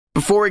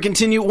Before we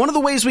continue, one of the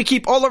ways we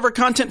keep all of our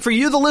content for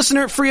you, the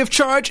listener, free of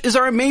charge is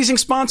our amazing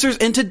sponsors,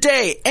 and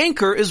today,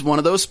 Anchor is one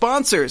of those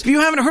sponsors. If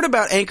you haven't heard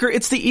about Anchor,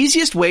 it's the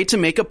easiest way to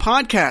make a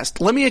podcast.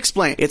 Let me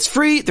explain. It's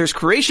free, there's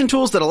creation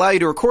tools that allow you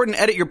to record and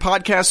edit your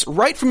podcasts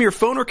right from your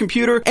phone or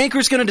computer.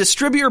 Anchor's going to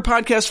distribute your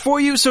podcast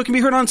for you so it can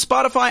be heard on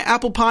Spotify,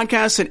 Apple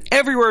Podcasts, and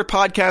everywhere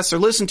podcasts are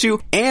listened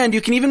to, and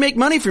you can even make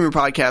money from your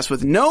podcast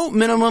with no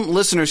minimum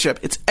listenership.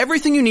 It's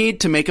everything you need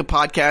to make a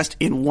podcast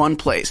in one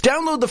place.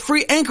 Download the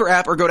free Anchor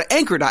app or go to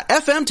anchor.fm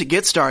to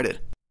get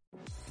started.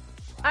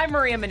 I'm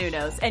Maria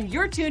Menounos, and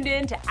you're tuned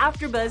in to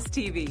AfterBuzz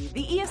TV,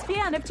 the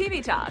ESPN of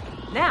TV talk.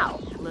 Now,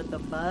 let the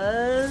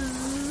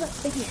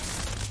buzz begin.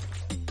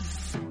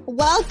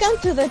 Welcome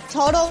to the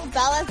Total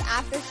Bellas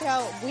After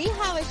Show. We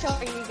have a show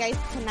for you guys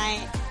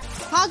tonight.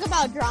 Talk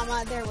about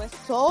drama. There was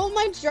so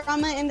much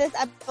drama in this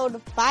episode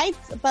of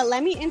fights, but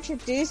let me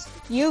introduce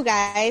you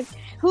guys.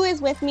 Who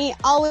is with me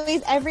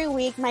always every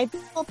week? My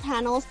beautiful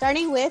panel,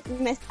 starting with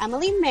Miss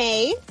Emily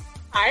May.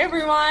 Hi,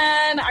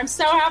 everyone. I'm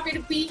so happy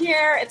to be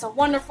here. It's a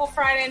wonderful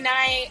Friday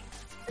night.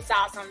 It's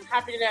awesome.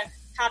 Happy to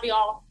have you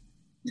all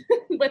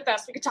with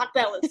us. We can talk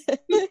Bellas.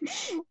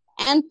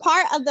 And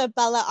part of the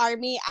Bella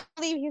Army. I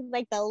believe he's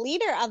like the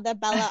leader of the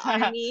Bella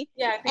Army.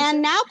 Yeah. And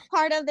so. Now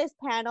part of this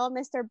panel,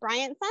 Mr.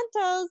 Bryant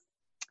Santos.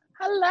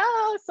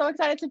 Hello. So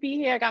excited to be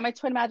here. Got my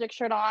Twin Magic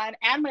shirt on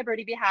and my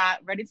Birdie Bee hat,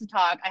 ready to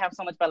talk. I have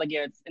so much Bella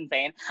gear. It's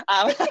insane.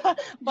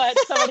 But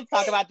so ready to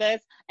talk about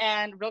this.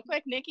 And real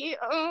quick, Nikki,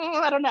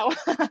 I don't know.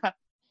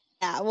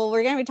 Yeah, well,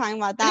 we're going to be talking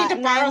about that. We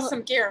need to borrow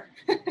some gear.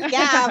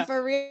 Yeah,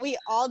 for real. We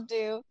all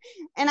do.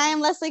 And I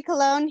am Leslie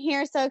Colon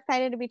here. So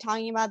excited to be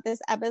talking about this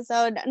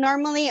episode.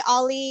 Normally,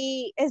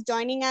 Ollie is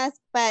joining us,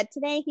 but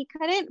today he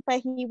couldn't, but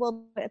he will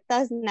be with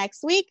us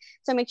next week.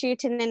 So make sure you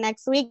tune in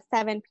next week,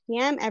 7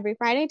 p.m. every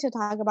Friday to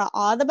talk about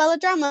all the Bella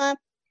drama.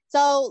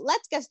 So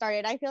let's get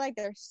started. I feel like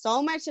there's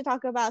so much to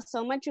talk about,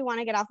 so much we want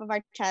to get off of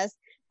our chest.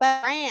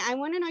 But Brian, I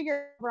want to know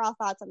your overall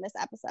thoughts on this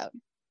episode.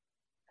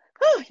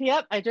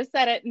 Yep, I just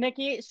said it.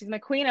 Nikki, she's my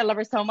queen. I love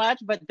her so much.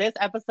 But this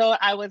episode,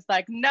 I was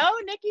like, no,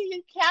 Nikki,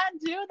 you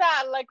can't do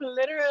that. Like,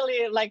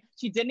 literally, like,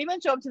 she didn't even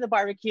show up to the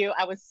barbecue.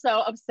 I was so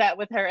upset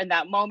with her in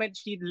that moment.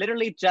 She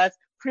literally just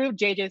proved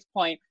JJ's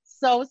point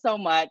so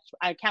much.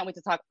 I can't wait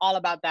to talk all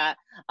about that.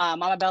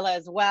 Mama Bella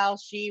as well.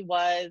 She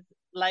was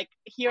like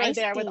here and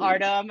there with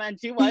Artem, and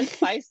she was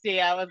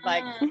feisty. I was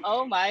like,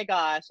 oh my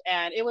gosh.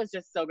 And it was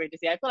just so great to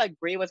see. I feel like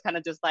Brie was kind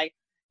of just like,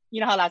 you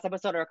know how last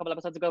episode or a couple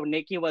episodes ago,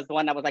 Nikki was the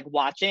one that was like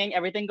watching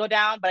everything go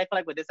down. But I feel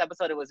like with this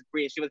episode, it was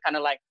Brie. She was kind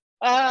of like,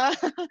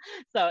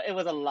 so it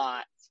was a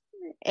lot.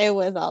 It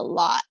was a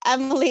lot.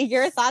 Emily,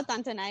 your thoughts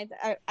on tonight's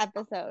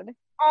episode?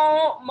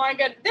 Oh my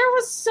God. There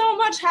was so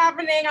much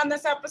happening on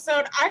this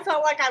episode. I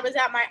felt like I was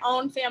at my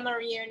own family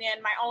reunion,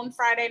 my own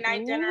Friday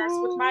night dinners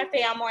with my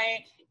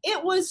family.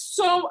 It was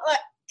so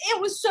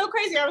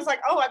crazy. I was like,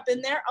 oh, I've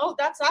been there. Oh,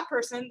 that's that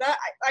person.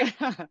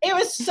 It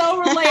was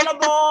so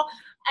relatable.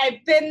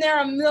 I've been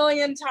there a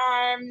million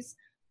times.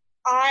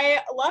 I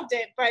loved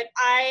it, but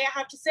I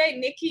have to say,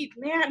 Nikki,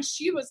 man,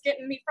 she was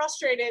getting me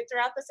frustrated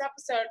throughout this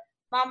episode.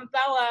 Mama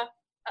Bella,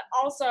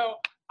 also,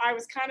 I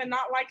was kind of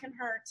not liking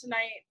her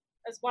tonight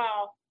as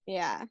well.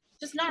 Yeah.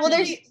 Just not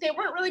really, they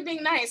weren't really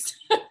being nice.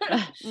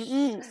 I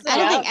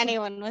don't think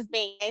anyone was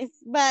being nice,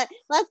 but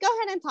let's go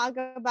ahead and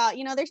talk about,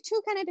 there's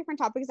two kind of different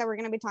topics that we're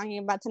going to be talking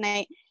about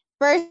tonight.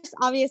 First,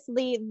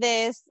 obviously,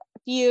 this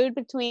feud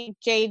between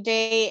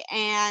JJ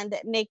and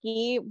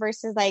Nikki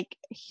versus like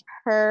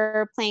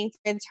her playing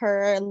kids,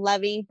 her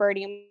loving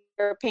Birdie,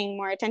 or paying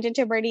more attention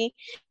to Birdie.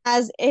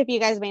 As if you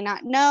guys may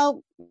not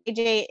know,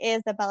 JJ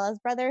is the Bella's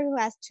brother who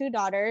has two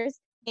daughters,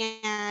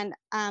 and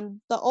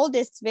the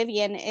oldest,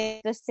 Vivian,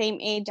 is the same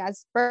age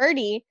as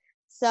Birdie.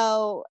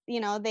 So,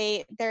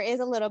 there is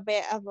a little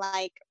bit of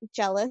like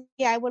jealousy,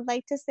 I would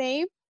like to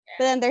say.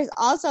 But then there's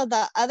also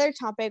the other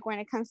topic when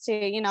it comes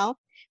to,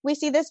 we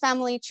see this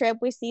family trip.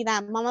 We see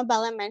that Mama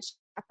Bella mentioned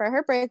for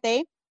her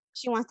birthday,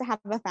 she wants to have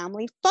a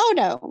family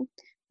photo.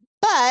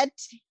 But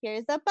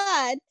here's the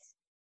but.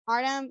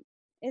 Artem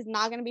is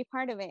not going to be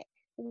part of it.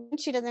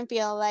 She doesn't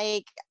feel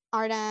like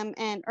Artem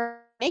and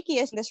Nikki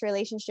is in this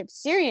relationship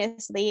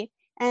seriously.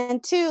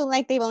 And two,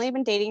 like they've only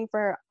been dating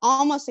for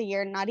almost a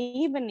year, not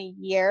even a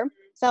year.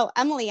 So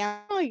Emily,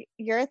 I don't know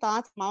your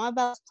thoughts, Mama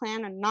Bella's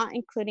plan on not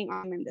including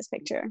Artem in this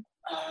picture.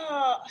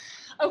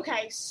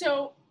 Okay,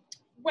 so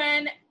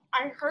when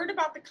I heard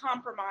about the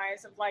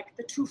compromise of like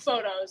the two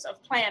photos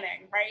of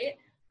planning, right?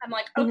 I'm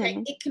like,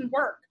 okay, it can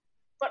work.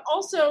 But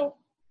also,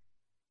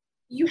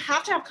 you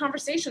have to have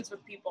conversations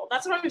with people.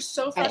 That's what I was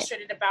so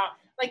frustrated about.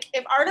 Like,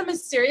 if Artem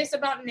is serious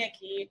about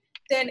Nikki,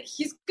 then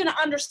he's going to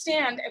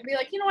understand and be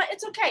like, you know what?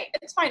 It's okay.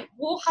 It's fine.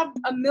 We'll have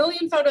a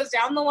million photos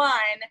down the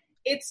line.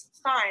 It's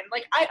fine.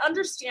 Like, I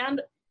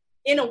understand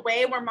in a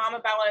way where Mama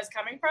Bella is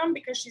coming from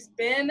because she's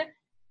been,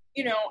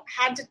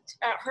 had to,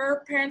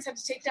 her parents had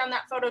to take down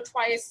that photo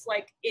twice.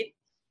 Like,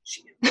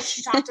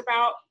 she talked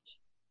about.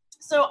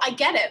 So I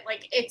get it.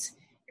 Like,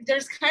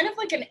 there's kind of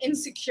like an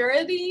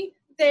insecurity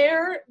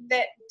there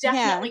that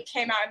definitely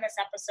came out in this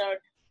episode.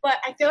 but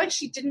I feel like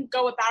she didn't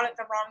go about it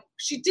the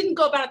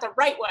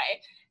right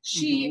way.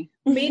 She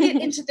made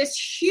it into this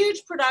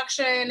huge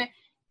production.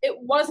 It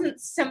wasn't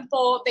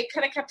simple. They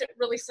could have kept it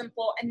really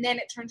simple, and then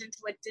it turned into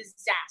a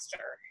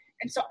disaster.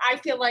 And so I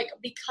feel like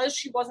because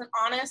she wasn't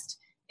honest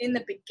in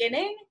the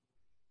beginning,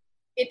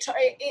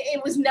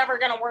 it was never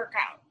going to work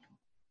out.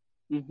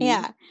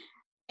 Yeah.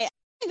 I'm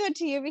going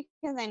to go to you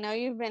because I know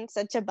you've been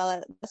such a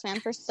Bella fan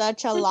for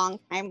such a long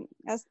time.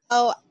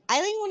 So I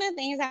think one of the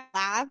things I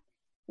laughed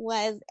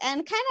was,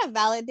 and kind of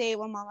validate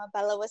what Mama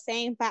Bella was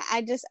saying, but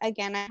I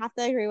have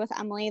to agree with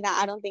Emily that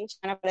I don't think she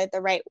kind of put it the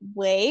right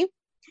way.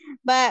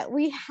 But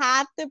we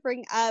have to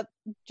bring up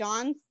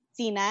John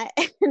Cena.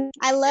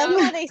 I love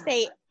how they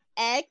say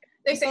X.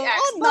 They say X.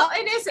 Well,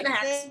 it is an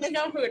X. We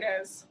know who it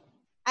is.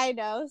 I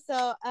know.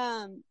 So,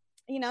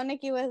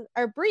 Nikki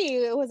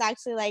Brie was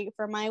actually like,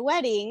 for my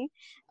wedding,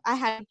 I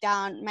had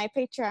down my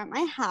picture at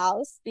my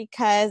house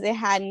because it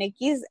had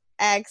Nikki's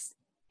ex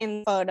in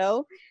the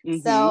photo.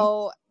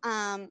 So,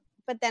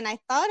 but then I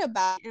thought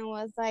about it and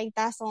was like,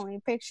 that's the only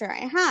picture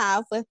I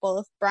have with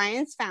both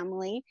Brian's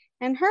family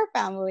and her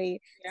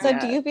family. Yeah. So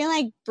do you feel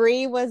like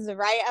Brie was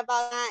right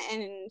about that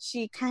and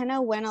she kind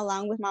of went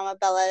along with Mama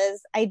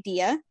Bella's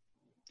idea?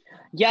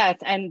 Yes,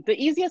 and the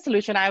easiest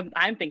solution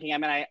I'm thinking,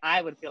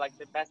 I would feel like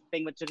the best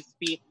thing would just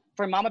be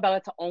for Mama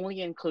Bella to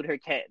only include her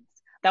kids.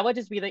 That would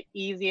just be the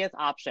easiest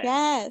option.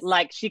 Yes.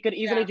 Like, she could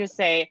easily just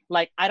say,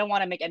 like, I don't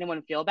want to make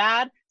anyone feel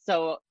bad,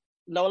 so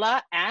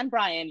Lola and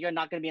Brian, you're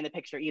not going to be in the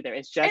picture either.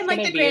 It's just and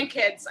like the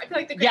grandkids. I feel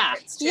like the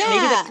grandkids too.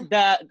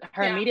 Maybe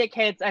her immediate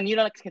kids, and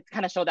like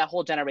kind of show that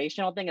whole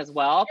generational thing as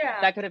well.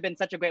 Yeah. That could have been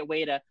such a great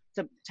way to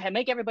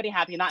make everybody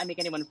happy, not make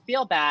anyone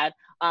feel bad.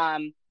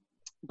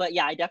 But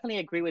yeah, I definitely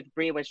agree with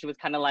Brie where she was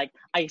kind of like,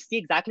 I see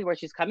exactly where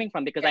she's coming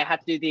from because I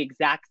had to do the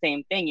exact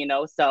same thing,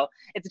 So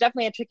it's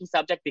definitely a tricky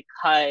subject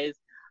because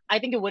I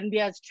think it wouldn't be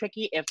as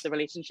tricky if the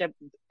relationship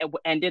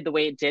ended the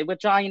way it did with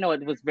John.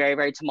 It was very,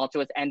 very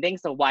tumultuous ending.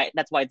 So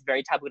that's why it's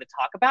very taboo to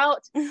talk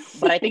about.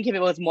 But I think if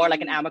it was more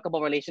like an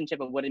amicable relationship,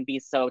 it wouldn't be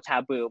so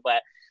taboo.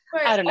 But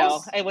I don't know.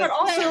 But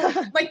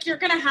also, like, you're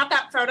going to have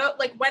that photo,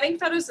 like wedding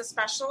photos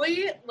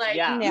especially, like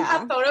you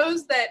have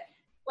photos that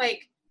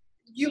like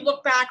you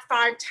look back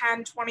 5,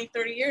 10, 20,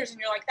 30 years and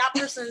you're like, that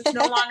person's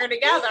no longer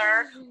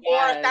together or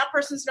that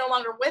person's no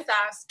longer with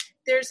us.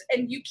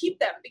 And you keep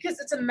them because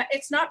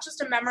it's not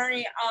just a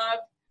memory of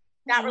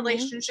that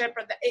relationship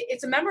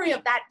it's a memory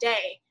of that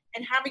day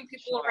and having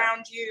people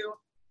around you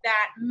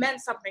that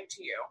meant something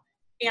to you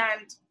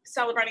and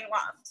celebrating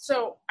love.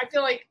 So I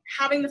feel like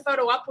having the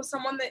photo up with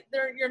someone that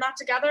you're not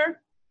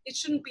together, it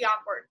shouldn't be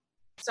awkward.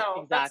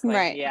 So that's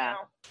right. Yeah.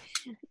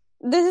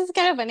 This is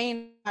kind of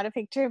funny, not a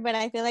picture, but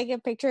I feel like a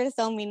picture is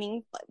so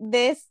meaningful.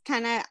 This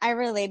kind of, I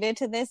related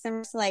to this, and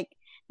it's like,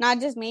 not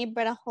just me,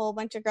 but a whole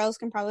bunch of girls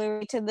can probably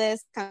relate to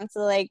this. Comes to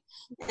like,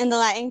 in the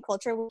Latin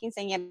culture, we can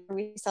say,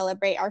 we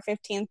celebrate our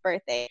 15th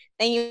birthday.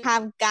 Then you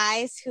have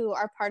guys who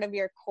are part of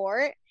your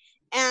court.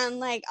 And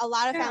like a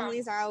lot of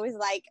families are always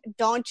like,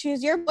 don't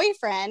choose your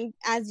boyfriend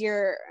as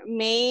your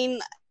main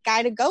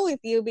guy to go with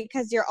you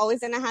because you're always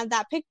going to have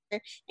that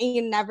picture and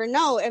you never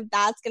know if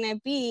that's going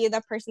to be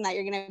the person that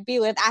you're going to be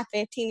with at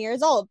 15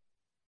 years old.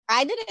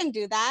 I didn't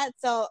do that.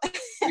 So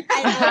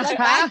I look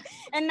back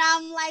and now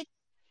I'm like,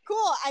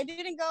 cool, I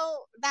didn't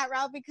go that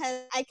route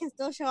because I can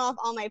still show off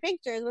all my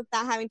pictures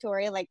without having to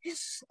worry like,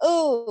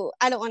 oh,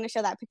 I don't want to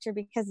show that picture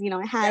because,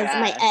 it has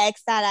my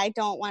ex that I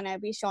don't want to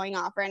be showing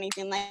off or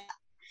anything like that.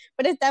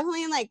 But it's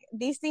definitely like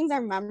these things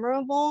are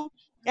memorable.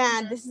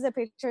 And this is a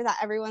picture that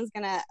everyone's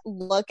going to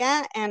look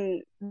at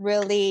and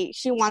really,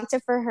 she wants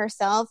it for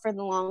herself for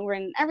the long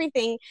run and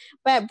everything.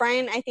 But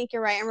Brian, I think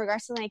you're right in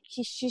regards to like,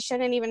 she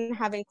shouldn't even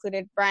have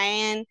included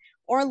Brian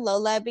or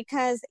Lola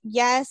because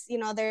yes,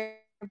 they're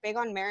big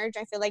on marriage.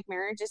 I feel like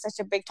marriage is such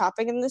a big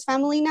topic in this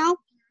family now.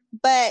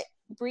 But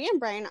Brie and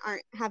Brian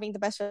aren't having the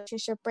best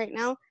relationship right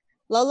now.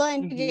 Lola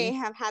and DJ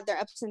have had their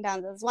ups and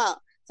downs as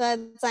well. So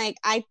it's like,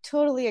 I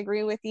totally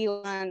agree with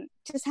you on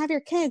just have your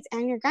kids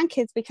and your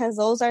grandkids because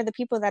those are the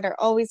people that are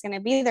always going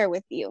to be there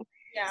with you.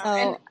 Yeah.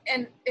 So,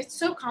 and it's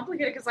so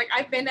complicated because like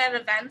I've been at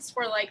events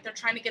where like they're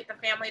trying to get the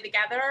family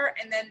together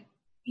and then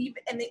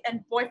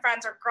and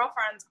boyfriends or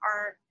girlfriends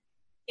are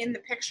in the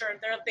picture.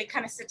 They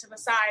kind of sit to the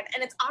side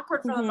and it's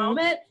awkward for the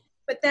moment,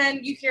 but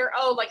then you hear,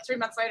 like 3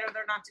 months later,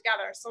 they're not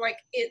together. So like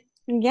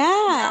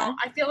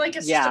I feel like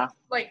it's just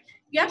like,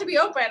 you have to be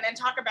open and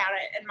talk about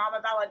it. And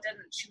Mama Bella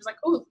didn't. She was like,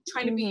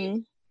 trying to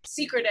be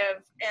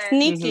secretive and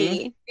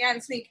sneaky. Yeah,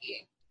 and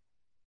sneaky.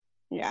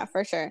 Yeah,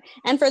 for sure.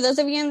 And for those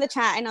of you in the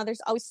chat, I know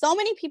there's always so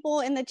many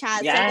people in the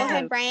chat. Yes. So go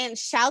ahead, Brian,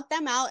 shout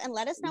them out and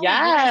let us know what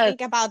you guys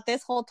think about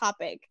this whole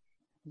topic.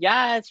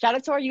 Yes, shout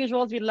out to our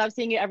usuals. We love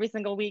seeing you every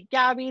single week.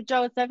 Gabby,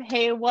 Joseph,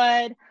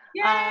 Haywood.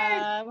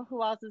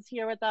 Who else is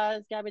here with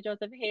us? Gabby,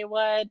 Joseph,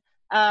 Haywood.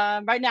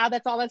 Right now,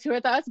 that's all that's here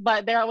with us,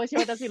 but they're always here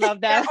with us. We love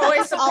them. They're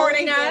always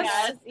supporting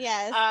us.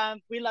 Yes.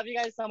 We love you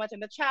guys so much in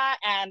the chat,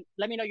 and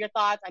let me know your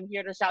thoughts. I'm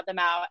here to shout them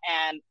out,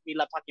 and we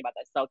love talking about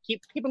this. So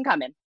keep them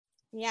coming.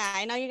 Yeah,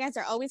 I know you guys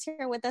are always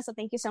here with us, so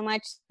thank you so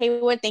much.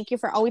 Haywood, thank you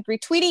for always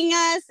retweeting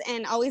us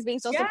and always being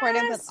so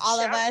supportive with all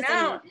of us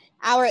and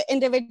our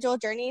individual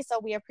journeys. So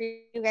we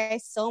appreciate you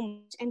guys so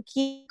much and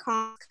keep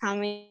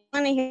coming. I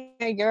want to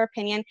hear your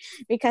opinion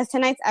because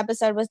tonight's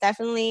episode was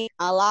definitely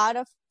a lot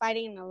of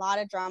fighting and a lot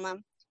of drama.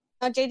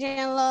 JJ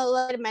and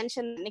Lola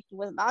mentioned that Nikki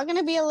was not going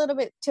to be a little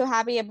bit too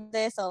happy about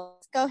this, so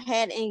let's go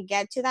ahead and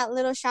get to that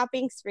little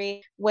shopping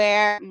spree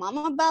where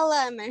Mama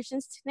Bella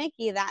mentions to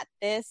Nikki that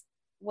this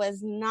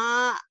was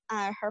not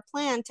her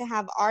plan to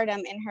have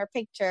Artem in her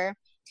picture.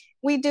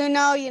 We do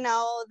know,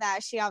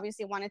 that she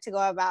obviously wanted to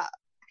go about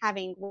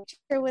having one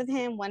picture with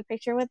him, one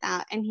picture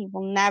without, and he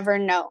will never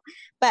know.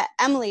 But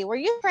Emily, were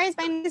you surprised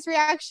by Nikki's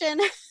reaction?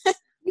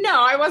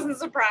 No, I wasn't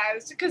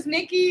surprised because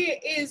Nikki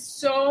is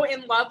so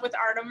in love with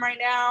Artem right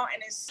now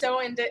and is so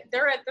into.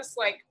 They're at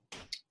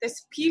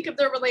this peak of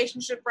their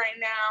relationship right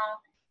now.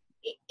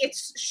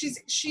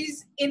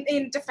 She's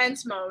in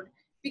defense mode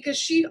because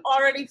she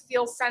already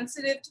feels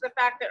sensitive to the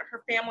fact that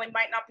her family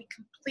might not be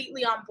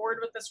completely on board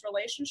with this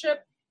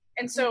relationship.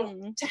 And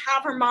so to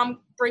have her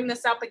mom bring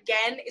this up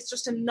again is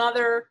just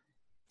another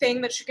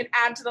thing that she can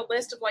add to the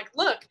list of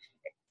look,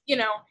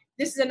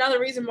 this is another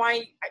reason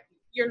why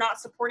you're not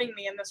supporting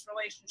me in this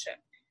relationship.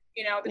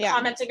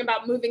 Commenting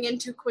about moving in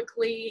too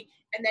quickly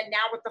and then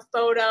now with the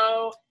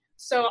photo.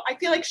 So I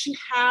feel like she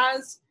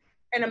has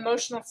an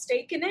emotional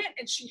stake in it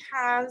and she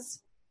has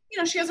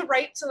a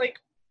right to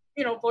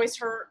voice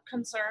her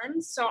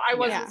concerns. So I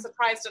wasn't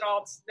surprised at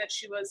all that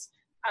she was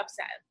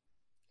upset.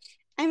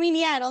 I mean,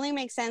 it only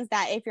makes sense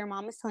that if your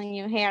mom is telling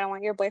you, hey, I don't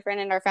want your boyfriend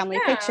in our family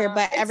picture,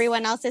 but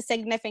everyone else's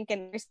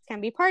significant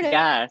can be part of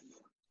it.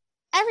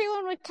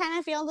 Everyone would kind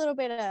of feel a little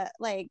bit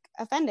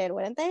offended,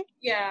 wouldn't they?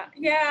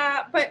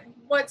 Yeah. But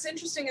what's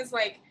interesting is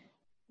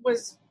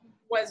was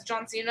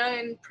John Cena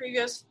in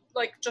previous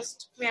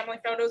just family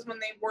photos when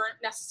they weren't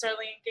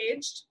necessarily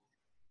engaged?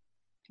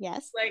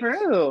 Yes.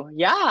 True.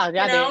 Yeah.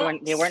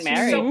 They weren't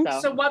married.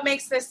 So what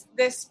makes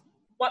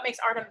what makes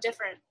Artem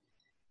different?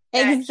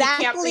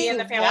 Exactly. He can't be in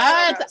the family.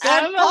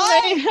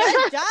 Emily.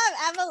 Good job,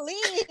 Emily.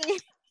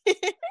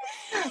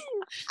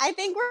 I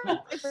think we're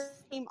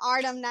Team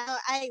Artem now.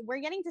 We're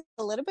getting to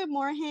a little bit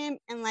more of him,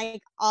 and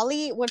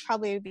Ollie would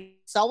probably be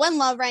so in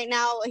love right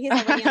now. He's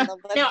already in love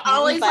with him.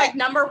 Ollie's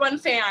number one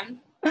fan.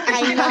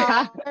 I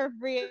know,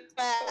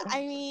 but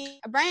I mean,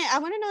 Brian, I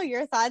want to know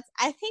your thoughts.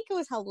 I think it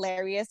was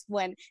hilarious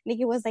when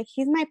Nikki was like,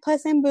 "He's my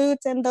Puss in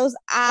Boots," and those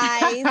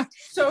eyes,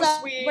 so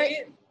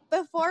sweet.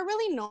 Before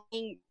really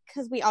knowing,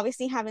 because we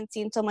obviously haven't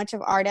seen so much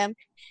of Artem.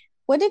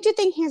 What did you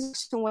think his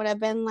reaction would have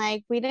been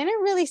like? We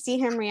didn't really see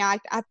him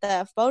react at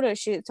the photo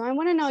shoot. So I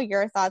want to know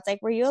your thoughts.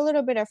 Were you a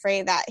little bit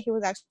afraid that he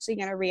was actually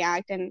going to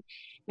react and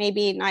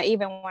maybe not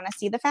even want to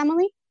see the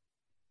family?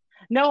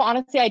 No,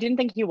 honestly, I didn't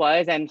think he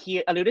was. And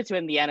he alluded to it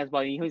in the end as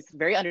well. He was a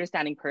very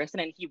understanding person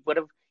and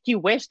he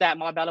wished that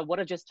Mama Bella would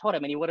have just told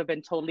him and he would have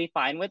been totally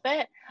fine with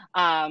it.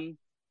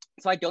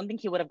 So I don't think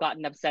he would have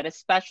gotten upset,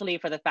 especially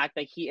for the fact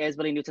that he is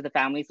really new to the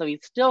family. So he's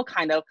still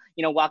kind of,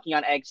 walking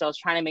on eggshells,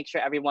 trying to make sure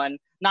everyone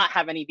not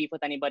have any beef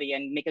with anybody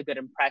and make a good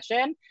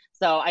impression.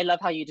 So I love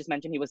how you just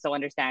mentioned he was so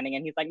understanding.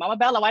 And he's like, Mama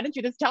Bella, why didn't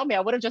you just tell me?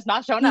 I would have just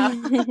not shown up.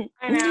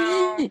 I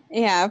know.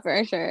 Yeah,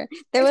 for sure.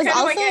 There was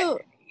also...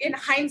 in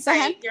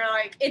hindsight, you're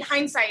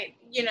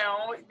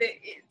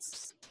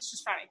it's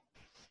just funny.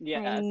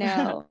 Yeah. I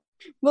know.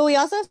 But we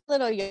also had a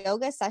little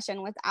yoga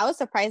session I was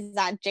surprised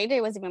that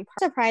JJ was even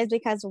surprised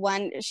because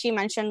one, she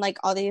mentioned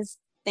all these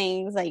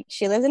things,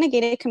 she lives in a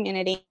gated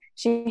community.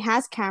 She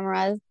has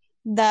cameras.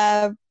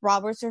 The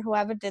robbers or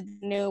whoever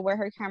knew where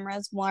her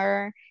cameras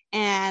were.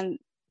 And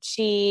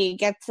she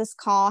gets this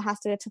call, has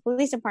to go to the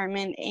police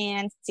department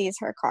and sees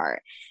her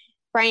car.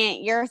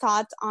 Bryant, your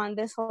thoughts on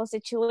this whole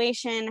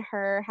situation,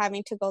 her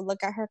having to go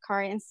look at her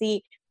car and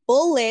see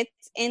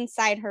bullets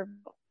inside her.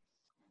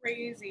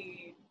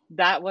 Crazy.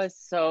 That was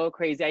so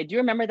crazy. I do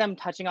remember them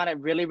touching on it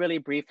really, really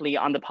briefly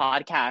on the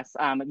podcast,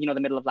 the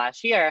middle of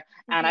last year.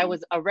 And I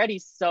was already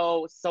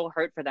so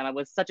hurt for them. It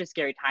was such a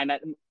scary time.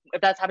 If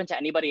that's happened to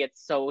anybody,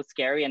 it's so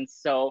scary and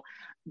so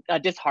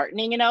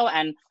disheartening,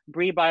 and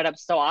Brie brought it up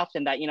so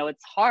often that,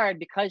 it's hard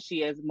because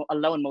she is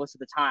alone most of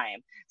the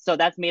time. So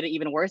that's made it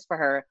even worse for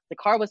her. The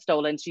car was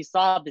stolen. She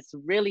saw this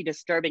really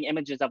disturbing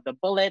images of the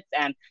bullets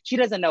and she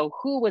doesn't know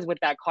who was with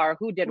that car,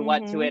 who did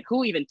what to it,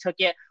 who even took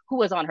it, who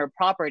was on her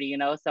property,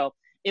 So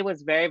it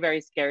was very,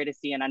 very scary to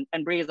see. And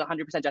Brie is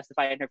 100%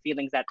 justified in her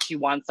feelings that she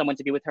wants someone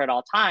to be with her at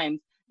all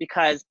times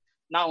because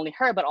not only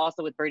her, but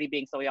also with Birdie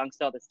being so young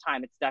still this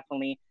time, it's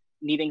definitely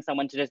needing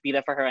someone to just be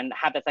there for her and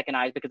have that second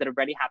eyes because it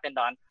already happened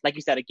on, like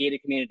you said, a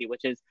gated community,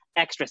 which is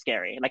extra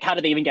scary. How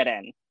did they even get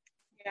in?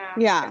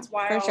 Yeah, it's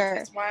wild. For sure.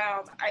 It's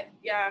wild.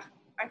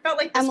 I felt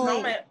like this Emily,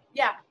 moment.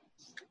 Yeah.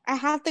 I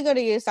have to go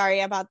to you.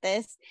 Sorry about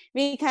this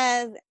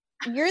because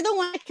you're the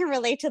one that can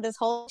relate to this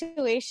whole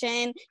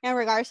situation in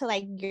regards to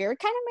you're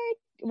kind of married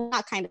well,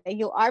 not kind of,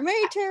 you are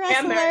married to a I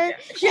am wrestler, married,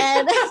 yeah.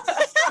 and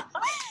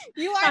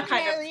you are Not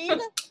kind of.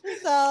 married.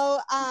 So,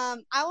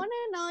 I want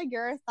to know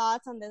your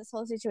thoughts on this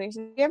whole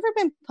situation. Have you ever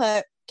been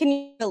put? Can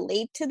you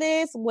relate to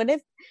this? What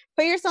if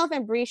put yourself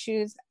in Bree's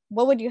shoes?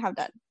 What would you have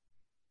done?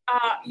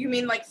 You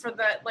mean like for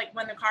the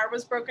when the car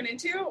was broken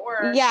into,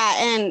 or? Yeah,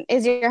 and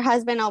is your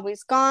husband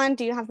always gone?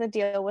 Do you have to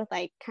deal with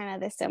like kind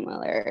of the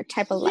similar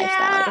type of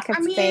lifestyle? Like, I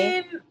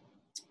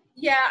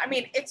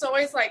mean, it's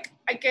always like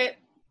I get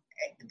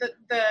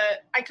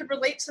I could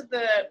relate to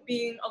the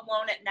being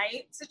alone at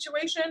night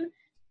situation,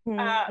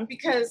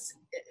 because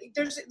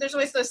there's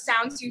always those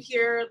sounds you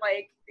hear,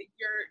 like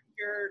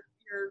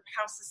your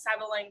house is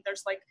settling.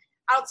 There's like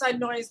outside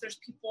noise. There's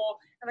people,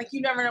 and like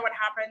you never know what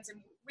happens. And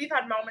we've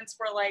had moments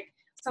where like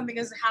something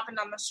has happened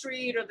on the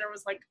street, or there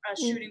was like a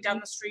shooting down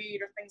the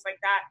street, or things like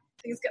that.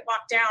 Things get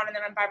locked down, and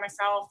then I'm by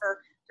myself,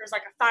 or there's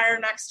like a fire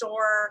next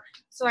door.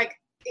 So like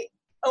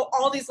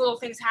all these little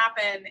things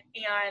happen,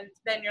 and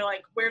then you're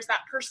like, where's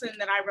that person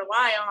that I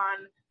rely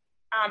on?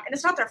 And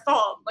it's not their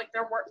fault. Like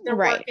they're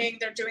working,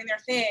 they're doing their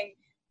thing,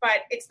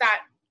 but it's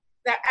that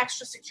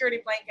extra security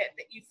blanket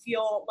that you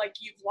feel like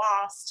you've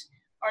lost,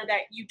 or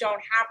that you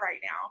don't have right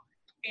now.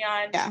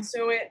 And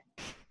so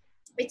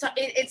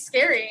it's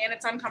scary, and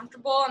it's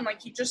uncomfortable, and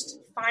like you just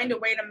find a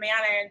way to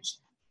manage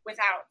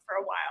without for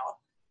a while.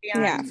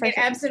 And it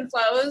ebbs and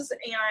flows,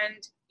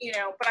 and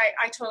but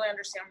I totally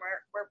understand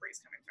where Bree's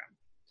coming from.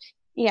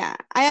 Yeah,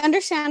 I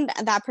understand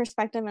that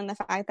perspective, and the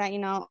fact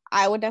that,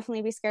 I would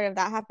definitely be scared if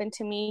that happened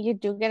to me. You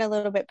do get a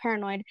little bit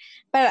paranoid,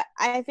 but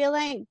I feel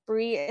like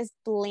Bree is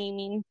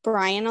blaming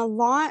Brian a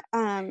lot.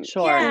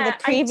 Sure. In the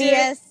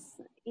previous,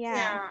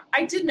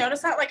 I did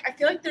notice that. Like, I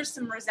feel like there's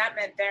some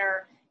resentment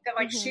there that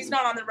like she's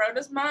not on the road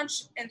as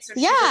much, and so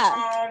she's at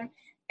home,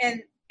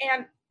 and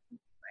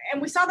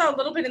we saw that a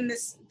little bit in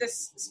this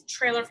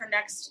trailer for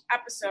next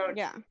episode.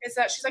 Yeah, is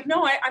that she's like,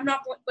 no, I'm not,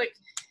 like,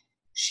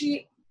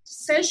 she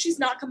says she's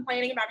not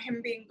complaining about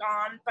him being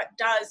gone, but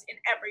does in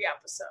every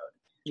episode.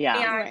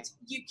 Yeah. And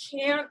you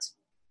can't,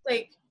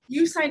 like,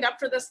 you signed up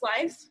for this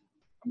life.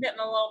 I'm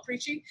getting a little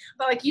preachy,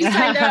 but like you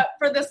signed up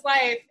for this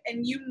life,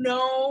 and you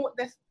know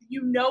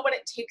what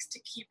it takes to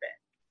keep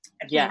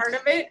it. And part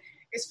of it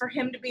is for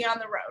him to be on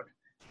the road.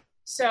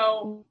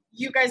 So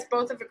you guys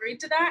both have agreed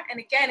to that.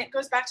 And again, it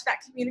goes back to that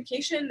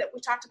communication that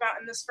we talked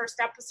about in this first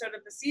episode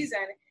of the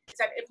season, is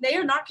that if they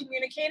are not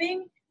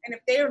communicating, and if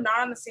they are not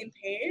on the same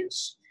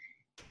page,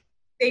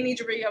 they need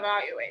to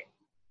reevaluate,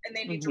 and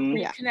they need to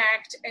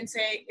reconnect and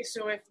say,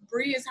 so if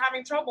Bree is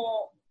having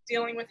trouble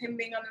dealing with him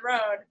being on the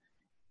road,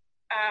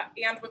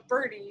 and with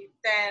Birdie,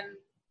 then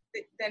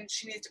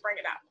she needs to bring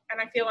it up. And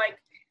I feel like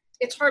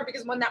it's hard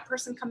because when that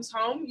person comes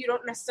home, you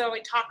don't necessarily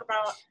talk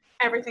about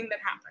everything that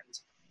happened.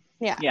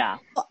 Yeah.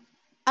 Well,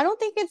 I don't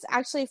think it's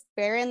actually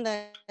fair in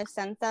the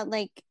sense that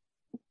like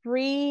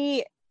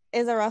Bree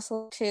is a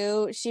wrestler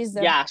too. She's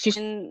gone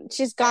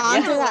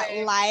through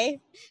that life.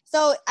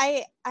 So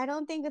I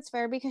don't think it's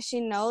fair, because she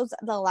knows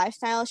the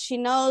lifestyle. She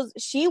knows,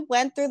 she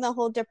went through the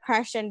whole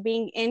depression,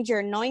 being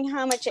injured, knowing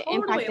how much it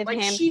impacted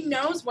him. She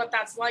knows what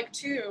that's like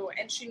too,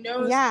 and she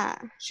knows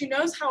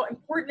how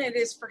important it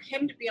is for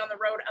him to be on the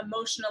road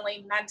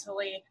emotionally,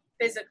 mentally,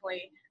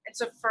 physically. And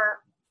so for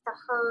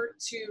her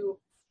to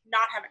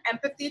not have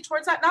empathy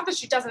towards that, not that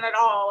she doesn't at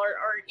all, or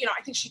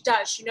I think she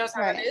does. She knows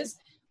how it is.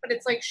 But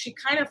it's like she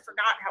kind of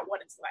forgot what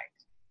it's like.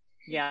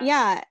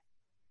 Yeah.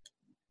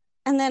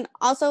 And then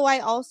also, I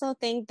also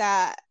think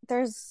that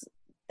there's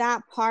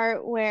that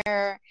part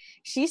where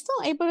she's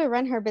still able to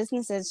run her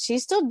businesses.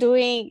 She's still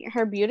doing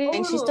her beauty,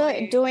 and she's still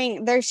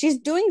she's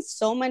doing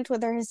so much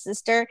with her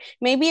sister.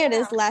 Maybe it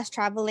is less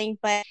traveling,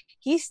 but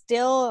he's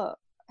still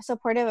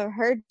supportive of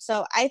her.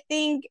 So I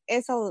think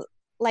it's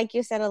like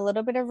you said, a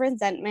little bit of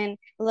resentment,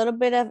 a little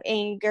bit of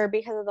anger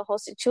because of the whole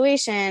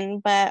situation.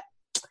 But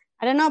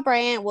I don't know,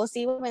 Brian. We'll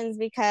see what happens,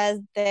 because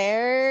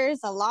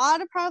there's a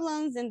lot of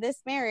problems in this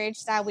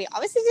marriage that we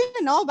obviously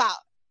didn't know about.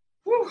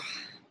 Whew.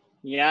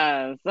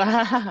 Yes.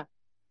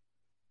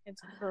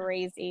 It's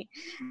crazy.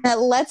 But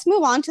let's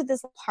move on to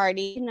this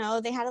party.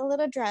 They had a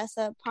little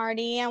dress-up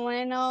party. I want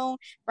to know,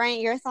 Brian,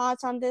 your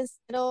thoughts on this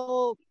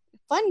little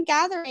fun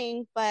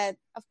gathering. But,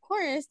 of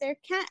course, there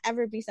can't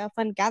ever be a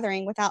fun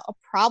gathering without a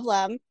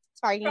problem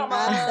sparking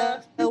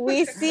up. So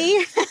we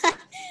see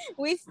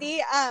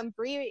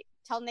Bree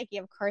tell Nikki,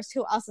 of course,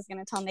 who else is going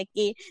to tell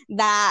Nikki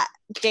that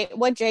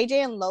what JJ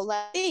and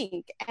Lola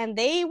think. And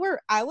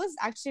I was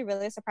actually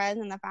really surprised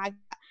in the fact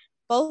that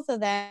both of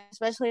them,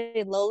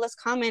 especially Lola's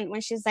comment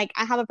when she's like,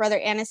 I have a brother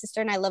and a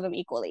sister and I love them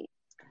equally.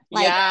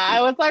 Like,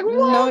 I was like,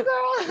 whoa,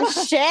 girl.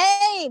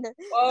 Shade.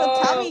 Whoa.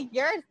 So tell me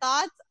your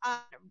thoughts on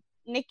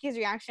Nikki's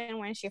reaction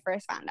when she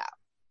first found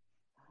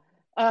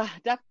out.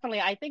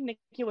 Definitely. I think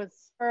Nikki was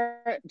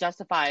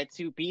justified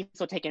to be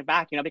so taken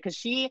back, because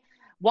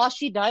while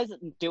she does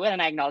do it,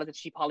 and I acknowledge that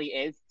she probably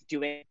is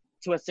doing it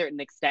to a certain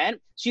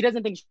extent, she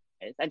doesn't think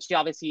she is. And she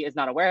obviously is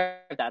not aware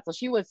of that. So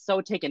she was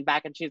so taken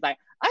back, and she's like,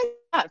 I do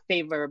not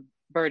favor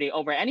Birdie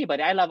over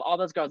anybody. I love all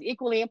those girls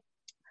equally.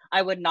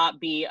 I would not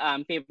be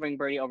favoring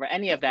Birdie over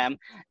any of them.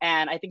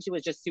 And I think she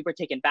was just super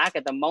taken back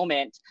at the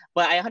moment.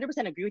 But I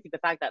 100% agree with you, the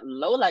fact that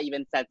Lola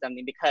even said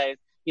something, because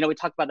we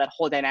talked about that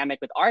whole dynamic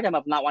with Artem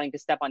of not wanting to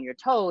step on your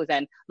toes.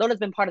 And Lola's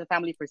been part of the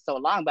family for so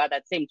long. But at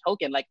that same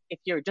token, like, if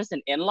you're just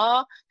an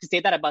in-law, to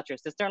say that about your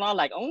sister-in-law,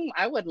 like, oh,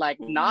 I would like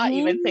not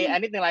even say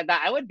anything like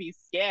that. I would be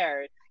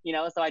scared,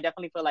 So I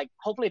definitely feel like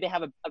hopefully they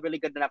have a really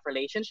good enough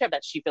relationship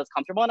that she feels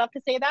comfortable enough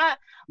to say that.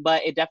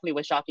 But it definitely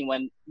was shocking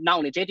when not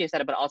only JJ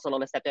said it, but also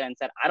Lola stepped in and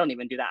said, I don't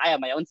even do that. I have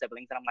my own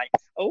siblings. And I'm like,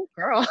 oh,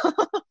 girl.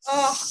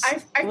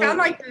 I found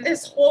like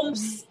this whole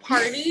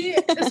party,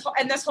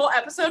 this whole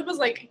episode was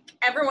like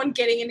everyone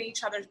getting into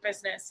each other's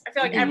business. I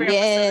feel like every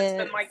episode has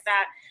been like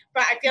that.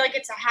 But I feel like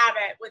it's a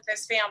habit with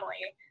this family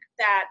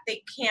that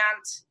they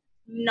can't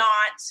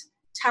not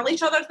tell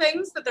each other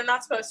things that they're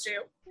not supposed to.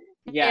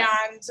 Yeah.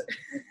 And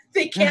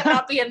they can't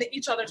not be in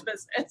each other's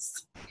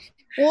business.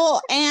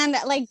 Well, and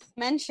like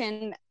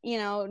mentioned,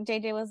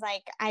 JJ was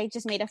like, I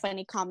just made a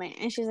funny comment.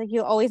 And she's like,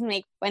 you always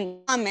make funny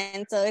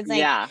comments. So it's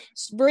like,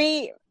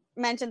 Brie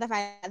mentioned the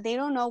fact that they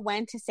don't know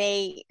when to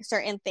say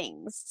certain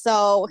things.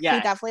 So he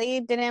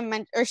definitely didn't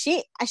mention, or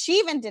she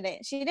even did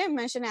it. She didn't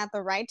mention it at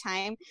the right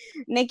time.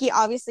 Nikki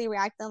obviously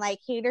reacted like,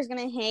 haters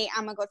gonna hate.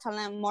 I'm gonna go tell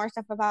them more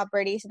stuff about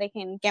Birdie so they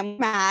can get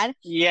mad.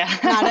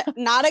 Yeah.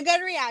 Not a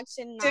good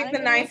reaction. Take the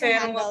knife in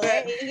a little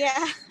bit.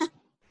 Yeah.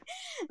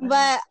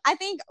 But I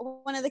think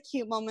one of the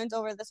cute moments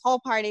over this whole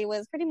party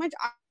was pretty much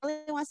all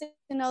he wants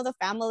to know the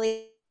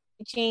family,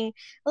 teaching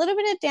a little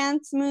bit of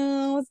dance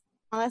moves,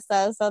 all that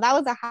stuff. So that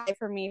was a high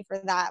for me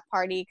for that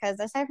party, because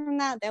aside from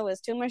that, there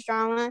was too much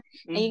drama,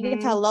 and you can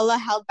tell Lola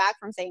held back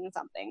from saying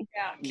something.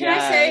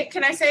 Yeah.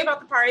 Can I say about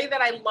the party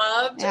that I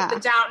loved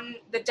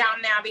the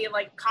Downton Abbey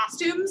like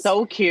costumes?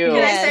 So cute.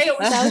 Can I say it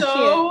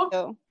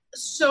was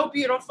so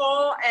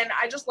beautiful, and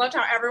I just loved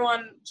how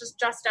everyone just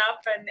dressed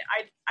up, and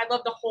I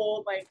love the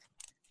whole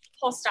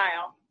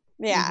style.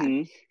 Yeah.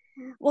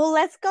 Well,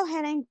 let's go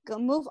ahead and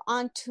move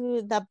on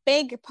to the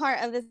big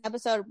part of this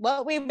episode,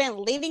 what we've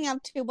been leading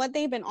up to, what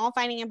they've been all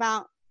fighting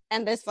about,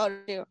 and this photo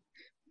too.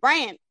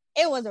 Brian,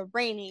 it was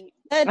raining.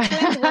 The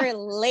twins were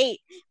late.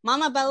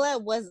 Mama Bella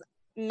was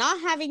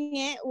not having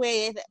it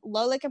with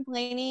Lola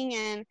complaining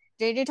and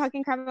JJ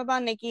talking crap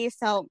about Nikki.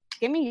 So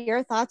give me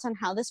your thoughts on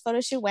how this photo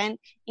shoot went.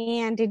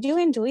 And did you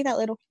enjoy that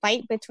little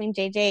fight between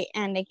JJ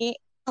and Nikki?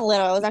 A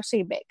little. It was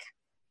actually big.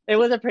 It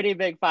was a pretty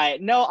big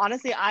fight. No,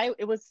 honestly,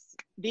 it was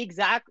the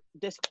exact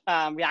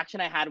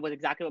reaction I had was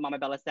exactly what Mama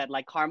Bella said.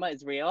 Like, karma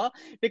is real,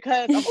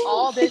 because of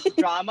all this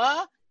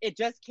drama, it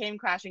just came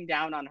crashing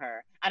down on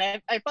her.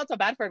 And I felt so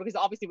bad for her, because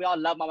obviously we all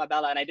love Mama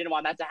Bella and I didn't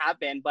want that to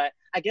happen. But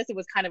I guess it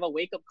was kind of a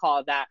wake-up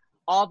call that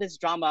all this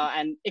drama,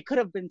 and it could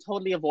have been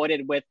totally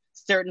avoided with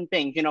certain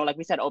things, like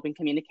we said, open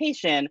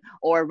communication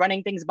or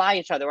running things by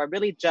each other, or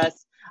really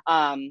just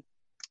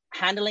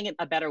handling it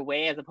a better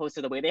way as opposed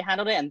to the way they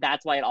handled it. And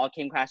that's why it all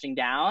came crashing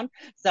down.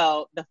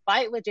 So the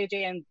fight with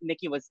JJ and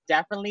Nikki was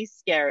definitely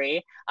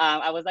scary.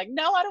 I was like,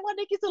 no, I don't want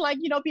Nikki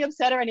to be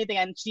upset or anything.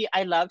 And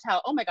I loved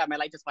how, oh my God, my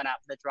light just went out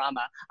for the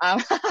drama.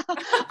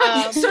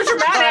 So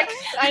dramatic.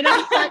 I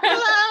know. Like,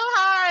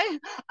 hello,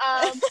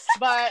 hi.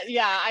 But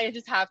yeah, I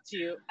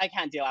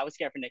can't deal. I was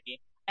scared for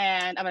Nikki.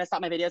 And I'm going to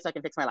stop my video so I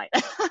can fix my light.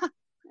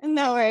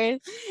 No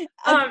worries.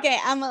 Okay,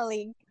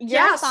 Emily,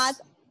 your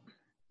thoughts.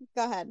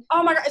 Go ahead.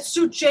 Oh my God.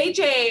 So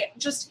JJ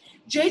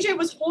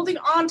was holding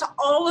on to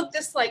all of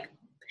this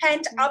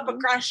pent up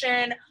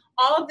aggression,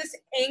 all of this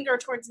anger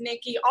towards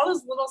Nikki, all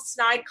those little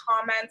snide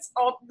comments,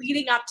 all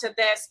leading up to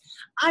this.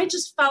 I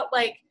just felt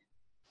like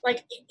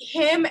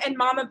him and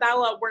Mama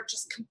Bella were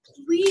just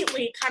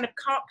completely kind of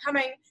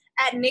coming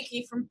at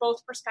Nikki from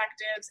both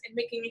perspectives and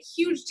making a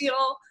huge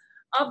deal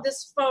of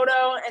this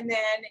photo. And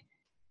then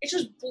it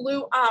just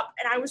blew up.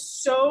 And I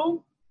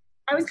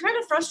was kind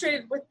of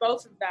frustrated with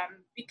both of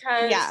them,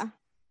 because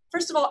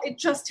first of all, it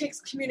just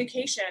takes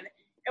communication.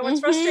 And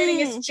what's frustrating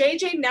is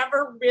JJ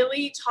never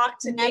really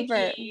talked to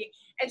Nikki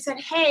and said,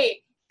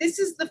 hey, these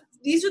are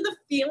the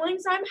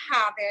feelings I'm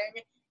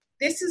having.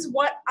 This is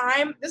what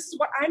I'm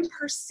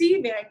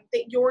perceiving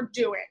that you're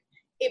doing.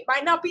 It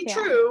might not be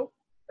true.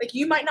 Like,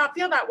 you might not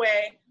feel that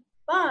way,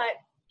 but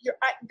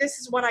this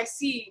is what I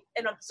see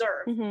and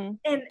observe.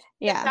 And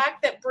the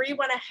fact that Brie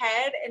went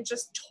ahead and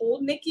just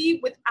told Nikki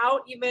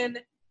without even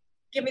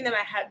giving them a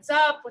heads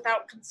up,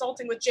 without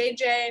consulting with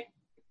JJ,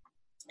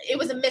 it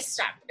was a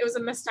misstep. It was a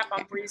misstep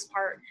on Brie's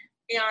part.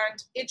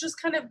 And it just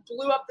kind of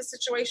blew up the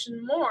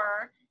situation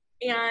more.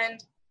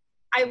 And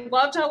I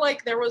loved how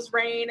there was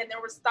rain and there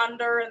was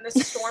thunder and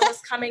this storm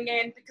was coming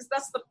in, because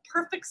that's the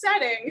perfect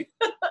setting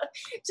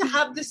to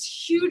have this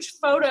huge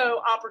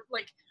photo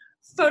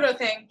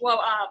thing blow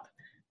up.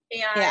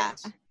 And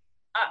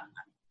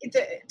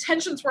the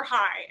tensions were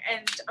high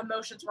and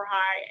emotions were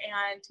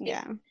high.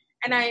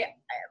 And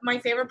my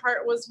favorite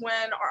part was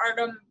when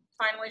Artem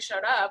finally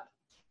showed up,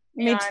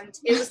 and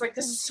it was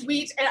this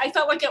sweet, and I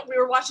felt like we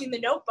were watching The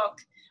Notebook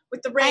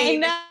with the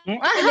rain,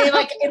 and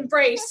they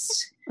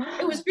embraced,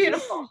 It was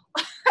beautiful.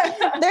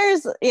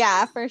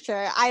 For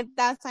sure.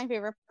 That's my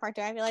favorite part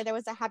too. I feel like there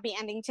was a happy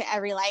ending to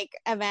every like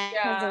event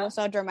because it was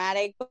so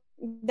dramatic.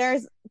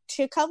 There's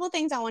a couple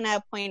things I want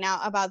to point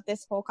out about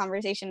this whole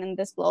conversation and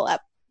this blow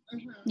up.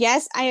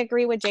 Yes, I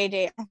agree with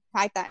JJ. The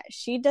fact that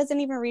she doesn't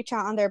even reach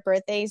out on their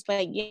birthdays,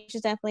 but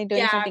she's definitely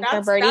doing something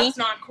for Birdie. That's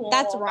not cool.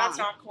 That's wrong. That's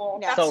not cool.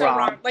 Yeah. That's so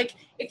wrong. Like,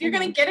 if you're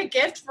gonna get a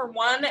gift for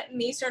one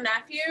niece or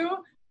nephew,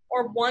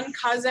 or one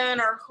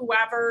cousin, or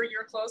whoever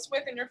you're close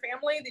with in your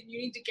family, then you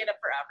need to get it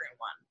for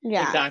everyone.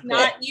 Yeah,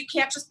 exactly. You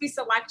can't just be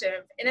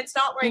selective, and it's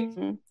not like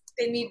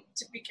they need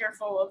to be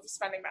careful of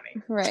spending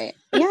money. Right.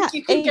 Yeah.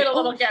 You could get a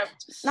little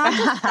gift. Not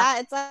just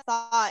that, it's a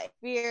thought.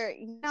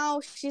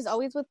 If she's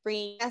always with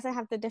Bree. Yes, I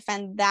have to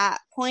defend that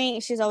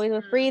point. She's always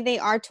with Bree. They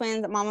are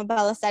twins. Mama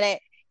Bella said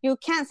it. You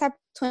can't separate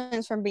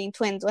twins from being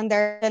twins when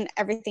they're doing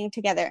everything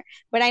together.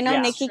 But I know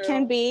Nikki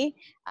can be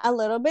a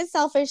little bit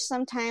selfish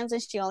sometimes,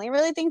 and she only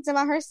really thinks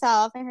about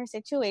herself and her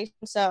situation.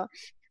 So,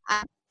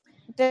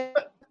 the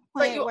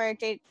point where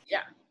Jade,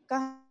 go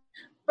ahead.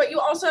 But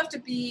you also have to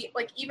be,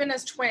 like, even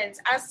as twins,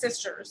 as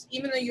sisters,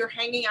 even though you're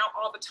hanging out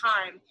all the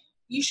time,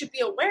 you should be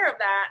aware of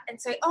that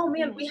and say, oh,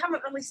 man, we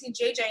haven't really seen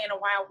JJ in a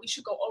while. We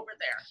should go over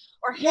there.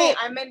 Or, hey,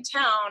 I'm in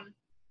town.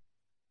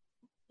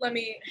 Let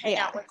me hang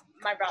out with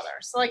my brother.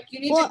 So, like, you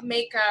need to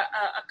make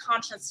a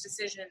conscious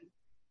decision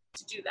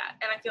to do that.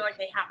 And I feel like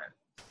they haven't.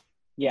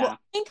 Yeah. Well, I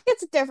think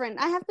it's different.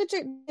 I have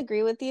to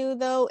agree with you,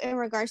 though, in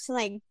regards to,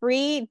 like,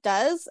 Bree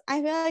does,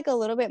 I feel like, a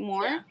little bit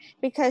more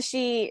because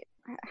she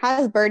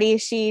has Birdie.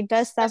 She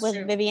does stuff with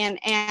Vivian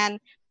and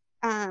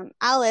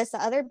Alice,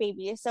 the other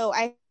baby. So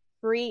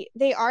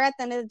they are at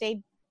the end of the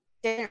day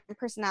different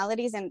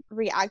personalities and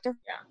react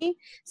differently.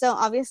 So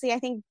obviously I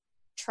think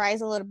tries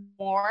a little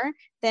more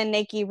than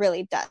Nikki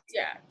really does.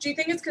 Yeah. Do you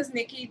think it's because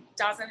Nikki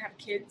doesn't have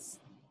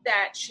kids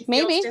that she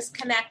feels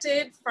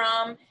disconnected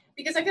from?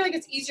 Because I feel like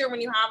it's easier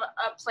when you have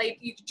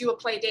you do a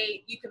play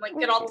date, you can like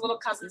get all the little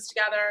cousins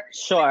together.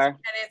 Sure.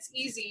 And it's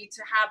easy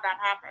to have that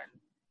happen.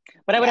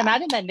 But I would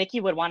imagine that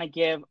Nikki would want to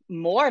give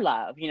more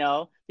love,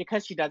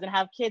 because she doesn't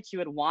have kids. She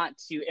would want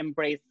to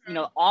embrace,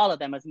 all of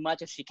them as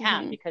much as she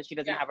can because she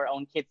doesn't have her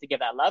own kids to give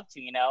that love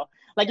to,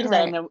 Like you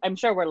said, I'm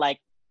sure we're like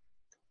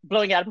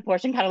blowing it out of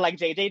proportion, kind of like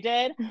JJ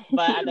did.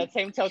 But at the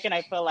same token,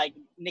 I feel like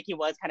Nikki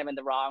was kind of in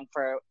the wrong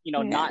for,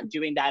 not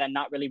doing that and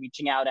not really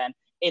reaching out. And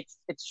it's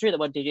true that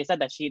what JJ said,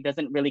 that she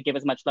doesn't really give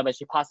as much love as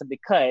she possibly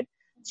could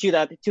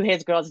to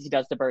his girls as he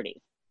does to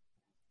Birdie.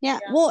 Yeah,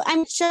 well,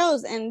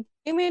 shows, and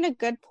you made a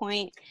good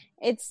point.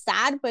 It's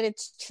sad, but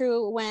it's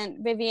true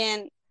when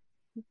Vivian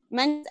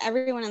mentions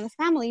everyone in the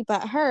family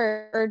but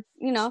her, or,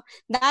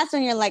 that's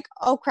when you're like,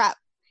 oh, crap.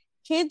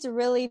 Kids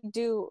really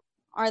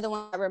are the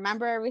ones that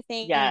remember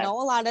everything,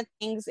 know a lot of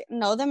things,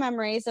 know the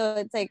memories. So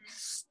it's like,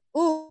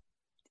 ooh,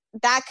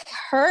 that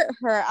hurt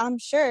her, I'm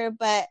sure.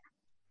 But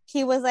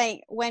he was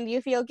like, when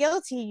you feel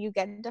guilty, you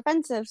get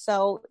defensive.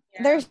 So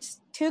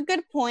there's two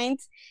good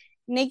points.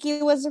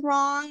 Nikki was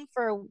wrong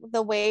for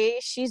the way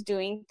she's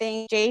doing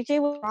things.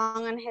 JJ was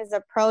wrong on his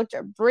approach.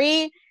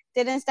 Bree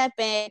didn't step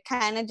in,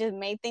 kind of just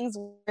made things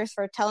worse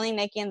for telling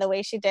Nikki in the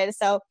way she did.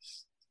 So,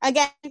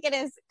 again, I think it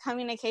is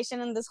communication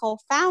in this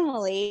whole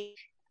family.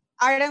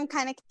 Artem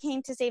kind of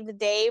came to save the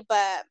day,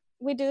 but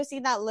we do see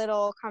that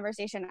little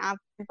conversation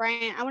after.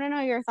 Brian, I want to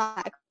know your thoughts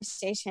on that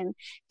conversation.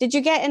 Did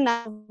you get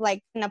enough,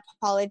 like, an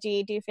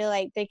apology? Do you feel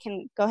like they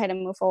can go ahead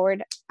and move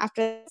forward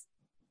after this?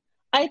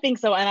 I think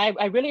so, and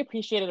I really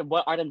appreciated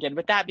what Artem did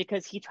with that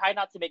because he tried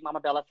not to make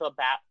Mama Bella feel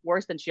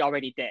worse than she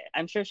already did.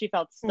 I'm sure she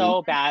felt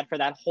so bad for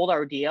that whole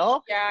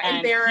ordeal. Yeah, and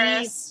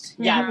embarrassed.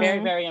 Very,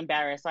 very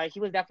embarrassed. Like, he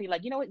was definitely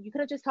like, you know what, you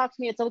could have just talked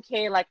to me. It's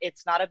okay. Like,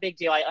 it's not a big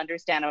deal. I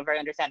understand. I'm a very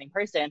understanding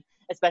person,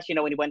 especially,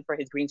 when he went for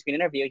his green screen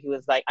interview. He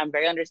was like, I'm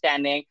very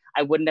understanding.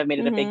 I wouldn't have made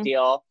it a big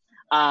deal.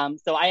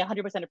 So I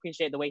 100%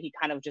 appreciate the way he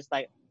kind of just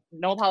like,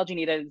 no apology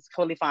needed. It's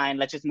totally fine.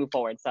 Let's just move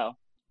forward. So,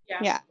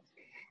 yeah.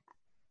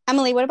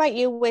 Emily, what about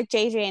you with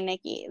JJ and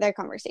Nikki, their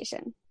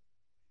conversation?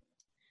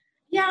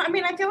 Yeah, I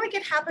mean, I feel like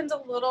it happened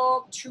a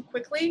little too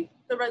quickly,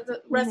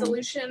 the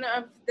resolution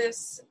of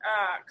this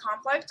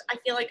conflict. I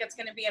feel like it's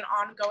going to be an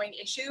ongoing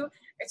issue.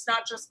 It's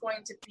not just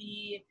going to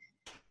be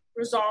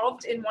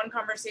resolved in one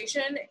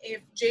conversation.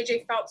 If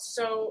JJ felt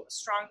so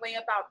strongly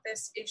about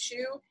this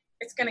issue,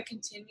 it's going to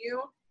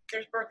continue.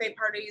 There's birthday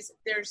parties.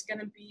 There's going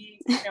to be,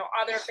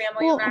 other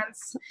family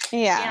events.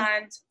 Yeah.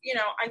 And,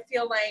 I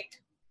feel like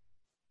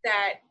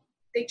that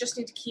they just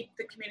need to keep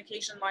the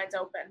communication lines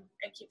open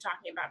and keep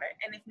talking about it.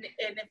 And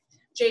if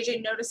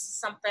JJ notices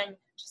something,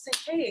 just say,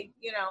 hey,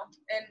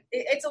 and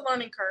it's a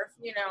learning curve,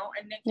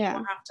 and Nikki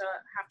will have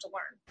to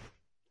learn.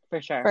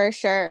 For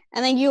sure.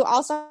 And then you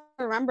also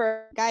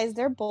remember, guys,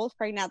 they're both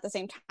pregnant at the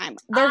same time.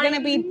 They're going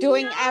to be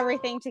doing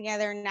everything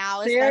together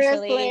now,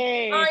 especially.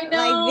 Seriously. I know.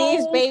 Like,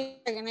 these babies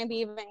are going to be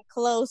even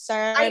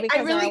closer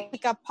because they're a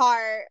week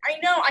apart. I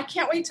know. I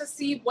can't wait to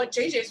see what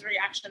JJ's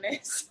reaction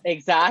is.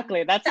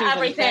 Exactly. That's to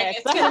everything.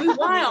 It's going to be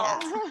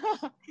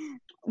wild.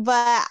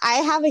 But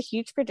I have a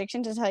huge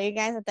prediction to tell you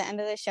guys at the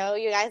end of the show.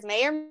 You guys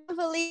may or may not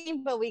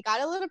believe, but we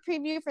got a little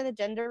preview for the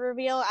gender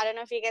reveal. I don't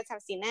know if you guys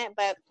have seen it,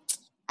 but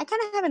I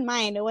kind of have in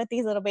mind what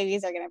these little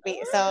babies are going to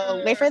be.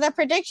 So wait for the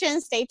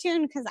predictions. Stay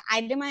tuned because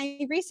I did my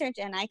research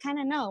and I kind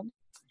of know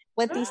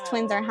what these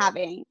twins are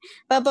having.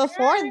 But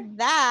before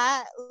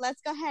that,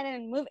 let's go ahead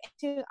and move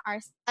into our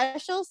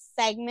special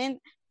segment,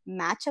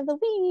 Match of the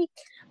Week.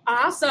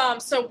 Awesome.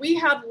 So we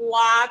have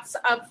lots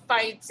of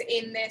fights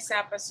in this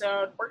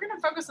episode. We're going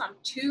to focus on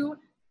 2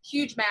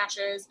 huge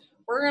matches.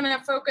 We're going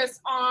to focus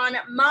on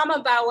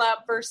Mama Bella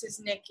versus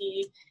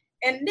Nikki.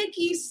 And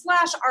Nikki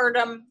 /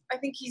 Artem, I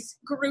think he's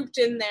grouped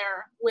in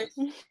there with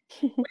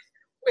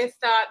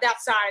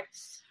that side.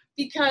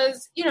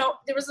 Because, you know,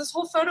 there was this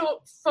whole photo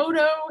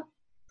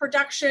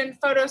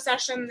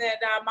session that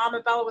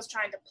Mama Bella was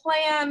trying to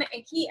plan.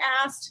 And he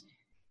asked,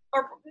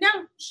 or no,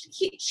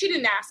 she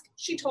didn't ask.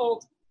 She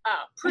told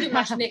pretty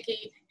much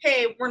Nikki,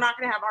 hey, we're not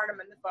going to have Artem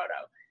in the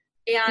photo.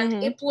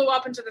 And it blew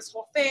up into this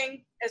whole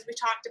thing, as we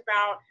talked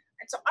about.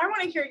 And so I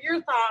want to hear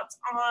your thoughts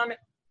on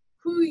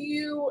who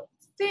you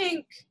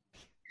think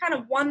kind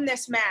of won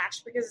this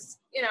match, because,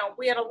 you know,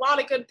 we had a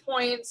lot of good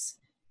points.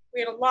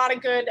 We had a lot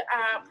of good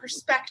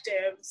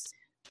perspectives.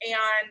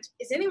 And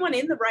is anyone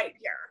in the right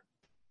here?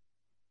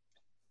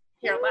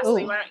 Here,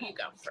 Leslie, why don't you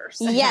go first?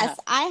 Yes,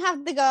 I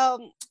have to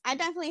go. I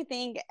definitely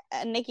think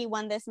Nikki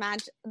won this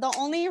match. The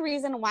only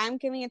reason why I'm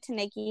giving it to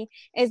Nikki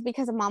is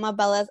because of Mama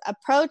Bella's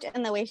approach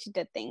and the way she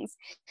did things.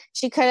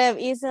 She could have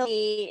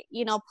easily,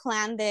 you know,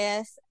 planned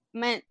this,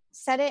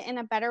 set it in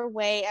a better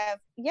way of,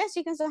 yes,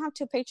 you can still have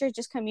 2 pictures,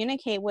 just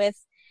communicate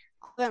with,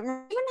 but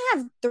even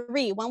have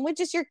 3, one with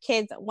just your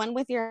kids, one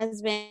with your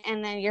husband,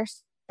 and then your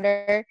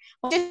daughter,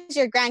 one with just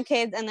your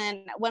grandkids, and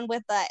then one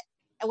with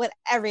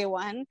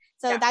everyone.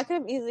 So that could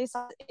have easily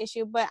solved the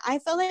issue. But I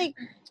feel like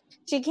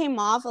she came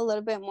off a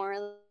little bit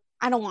more,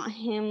 I don't want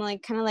him,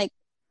 like, kind of like,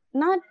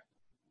 not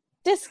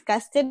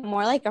disgusted,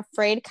 more like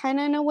afraid kind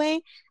of in a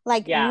way.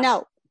 Like,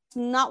 no, it's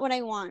not what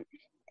I want.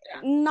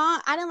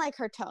 I didn't like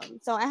her tone.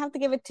 So I have to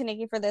give it to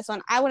Nikki for this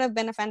one. I would have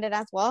been offended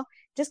as well.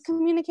 Just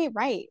communicate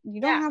right.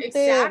 You don't have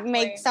to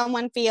make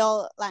someone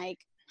feel like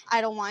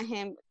I don't want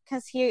him,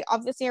 because he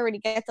obviously already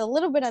gets a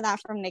little bit of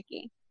that from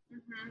Nikki.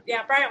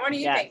 Yeah, Brian, what do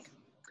you think?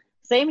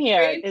 Same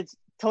here. Right? It's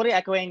totally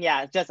echoing.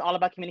 Yeah, just all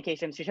about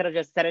communication. She should have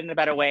just said it in a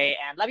better way.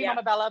 And love you,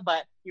 Mama Bella,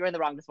 but you were in the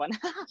wrong this one.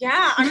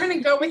 Yeah, I'm going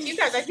to go with you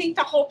guys. I think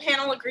the whole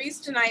panel agrees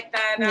tonight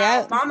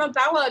that Mama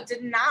Bella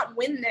did not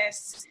win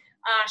this.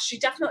 She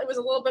definitely was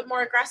a little bit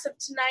more aggressive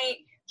tonight.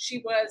 She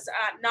was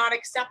not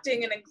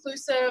accepting and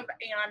inclusive,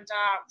 and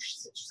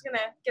she's going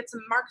to get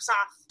some marks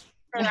off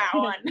for that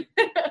one.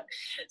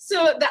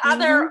 So the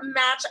other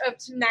match of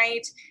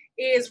tonight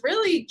is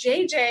really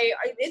JJ.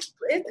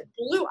 It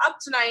blew up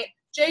tonight.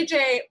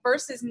 JJ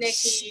versus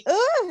Nikki.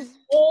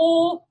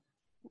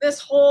 This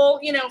whole,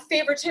 you know,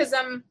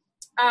 favoritism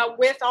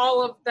with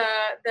all of the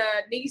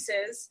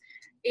nieces.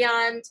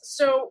 And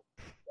so,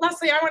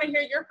 Leslie, I want to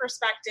hear your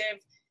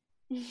perspective.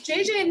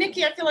 JJ and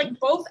Nikki, I feel like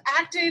both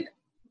acted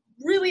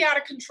really out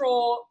of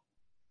control.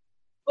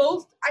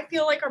 Both, I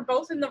feel like, are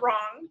both in the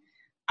wrong.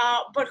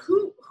 But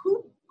who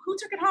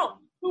took it home?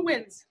 Who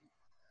wins?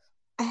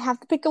 I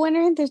have to pick a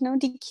winner. There's no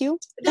DQ.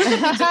 There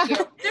could be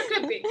DQ. There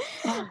could be.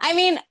 I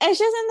mean, it's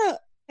just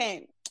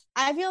okay.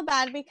 I feel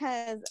bad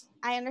because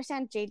I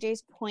understand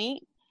JJ's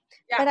point,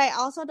 but I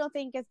also don't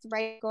think it's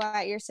right to go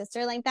at your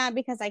sister like that,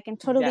 because I can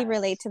totally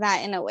relate to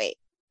that in a way.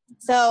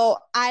 So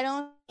I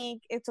don't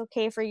think it's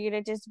okay for you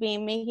to just be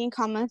making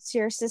comments to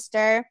your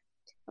sister,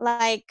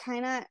 like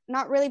kind of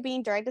not really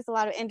being direct. There's a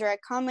lot of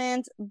indirect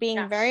comments,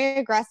 being very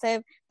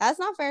aggressive. That's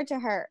not fair to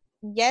her.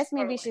 Yes,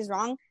 maybe she's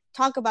wrong.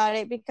 Talk about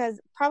it,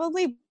 because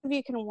probably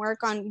you can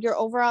work on your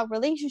overall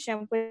relationship,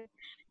 with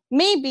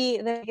maybe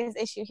the biggest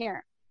issue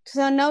here.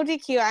 So no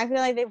DQ. I feel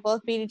like they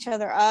both beat each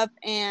other up,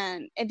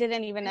 and it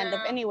didn't even end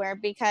up anywhere,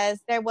 because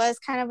there was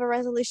kind of a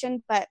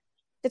resolution, but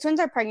the twins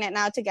are pregnant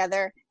now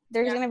together.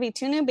 There's going to be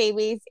 2 new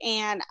babies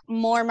and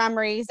more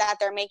memories that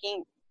they're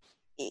making,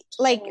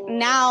 like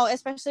now,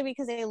 especially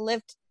because they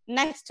lived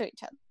next to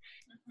each other.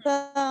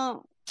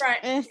 So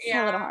it's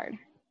a little hard.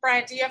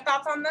 Brian, do you have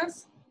thoughts on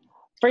this?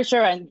 For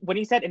sure. And when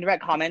you said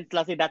indirect comments,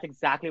 Leslie, that's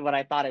exactly what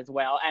I thought as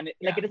well. And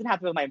like, it doesn't have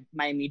to be with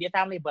my immediate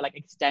family, but like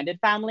extended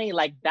family,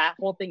 like that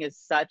whole thing is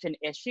such an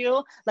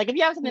issue. Like if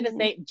you have something to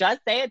say,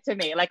 just say it to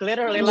me. Like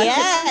literally, like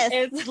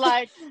it's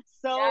like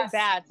so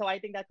bad. So I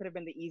think that could have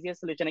been the easiest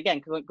solution.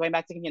 Again, going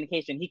back to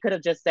communication, he could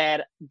have just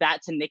said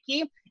that to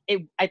Nikki.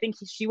 I think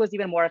she was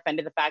even more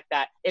offended the fact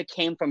that it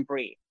came from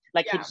Brie.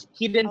 Like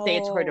he didn't say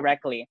it to her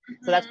directly.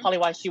 So that's probably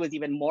why she was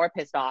even more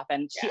pissed off.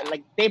 And she,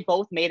 like they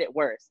both made it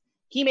worse.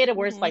 He made it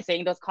worse by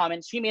saying those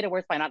comments. She made it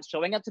worse by not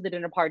showing up to the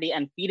dinner party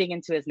and feeding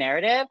into his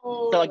narrative.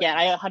 So again,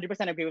 I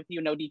 100% agree with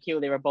you. No DQ.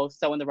 They were both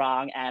so in the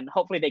wrong, and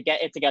hopefully they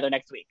get it together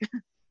next week.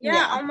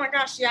 Oh my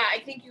gosh. Yeah, I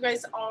think you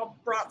guys all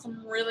brought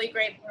some really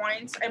great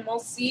points, and we'll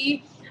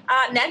see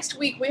next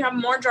week. We have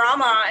more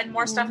drama and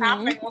more stuff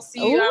happening. We'll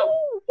see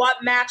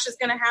what match is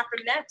going to happen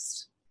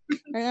next.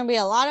 There's going to be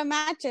a lot of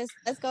matches.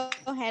 Let's go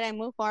ahead and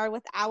move forward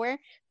with our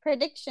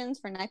predictions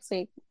for next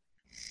week.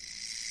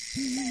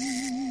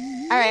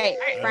 All right,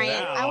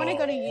 Brian, I want to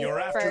go to you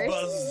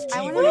first.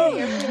 I want to know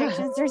your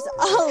predictions. There's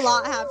a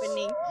lot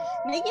happening.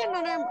 Nikki and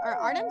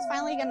Artem's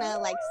finally going to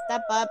like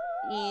step up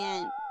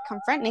and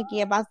confront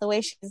Nikki about the way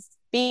she's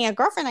being a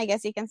girlfriend, I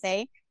guess you can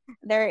say.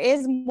 There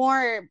is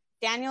more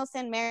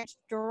Danielson marriage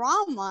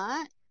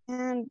drama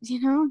and,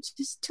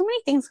 just too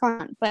many things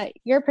going on. But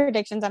your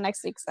predictions on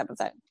next week's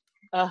episode.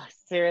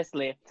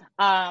 Seriously.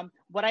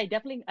 What I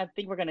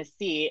think we're going to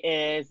see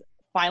is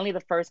finally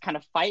the first kind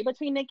of fight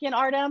between Nikki and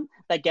Artem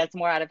that gets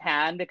more out of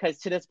hand, because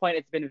to this point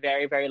it's been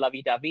very, very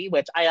lovey-dovey,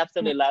 which I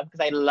absolutely love because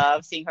I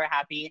love seeing her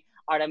happy.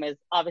 Artem is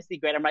obviously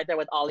great. I'm right there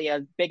with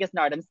Alia's biggest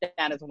Artem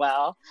stan as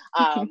well.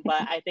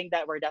 But I think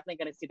that we're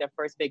definitely going to see the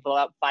first big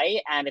blow-up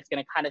fight, and it's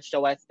going to kind of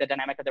show us the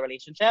dynamic of the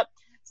relationship.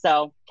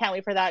 So can't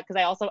wait for that, because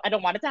I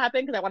don't want it to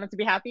happen because I want it to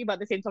be happy, but at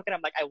the same token,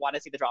 I'm like, I want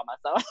to see the drama.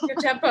 So good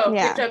tempo.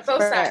 Yeah, good tempo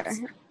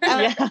sides.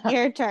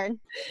 Your turn.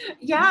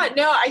 Yeah,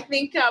 no, I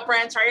think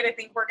Brian's right. I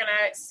think we're going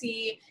to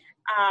see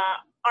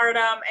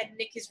Artem and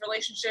Nikki's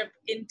relationship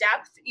in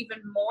depth even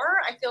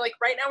more. I feel like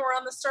right now we're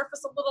on the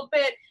surface a little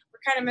bit.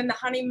 We're kind of in the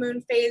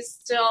honeymoon phase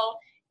still,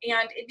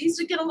 and it needs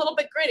to get a little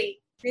bit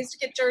gritty. It needs to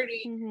get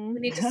dirty. We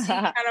need to see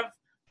kind of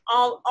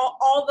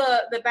all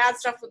the bad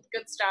stuff with the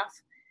good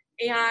stuff.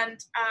 And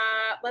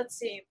let's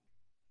see.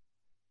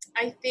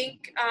 I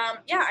think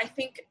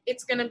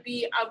it's going to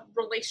be a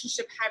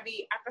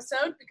relationship-heavy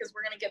episode because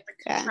we're going to get the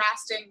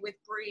contrasting with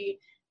Brie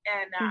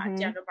and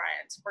Daniel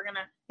Bryan. So we're going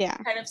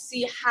to kind of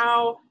see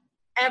how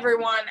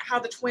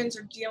the twins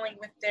are dealing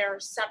with their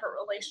separate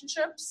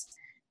relationships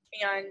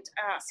and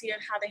see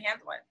how they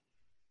handle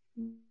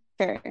it.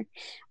 Sure.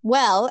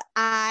 Well,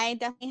 I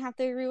definitely have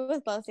to agree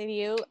with both of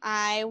you.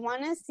 I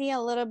want to see a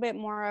little bit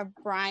more of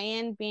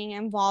Brian being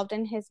involved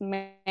in his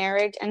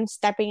marriage and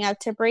stepping up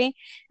to Brie.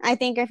 I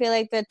feel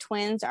like the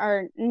twins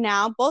are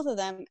now, both of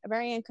them,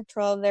 very in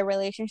control of their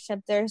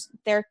relationship. It's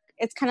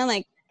kind of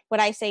like what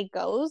I say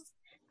goes.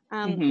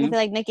 I feel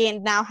like Nikki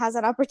now has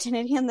that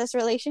opportunity in this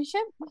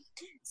relationship.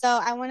 So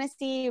I want to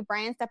see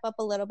Brian step up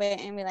a little bit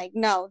and be like,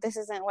 no, this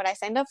isn't what I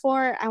signed up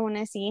for. I want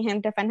to see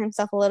him defend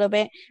himself a little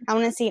bit. I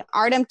want to see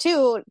Artem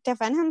too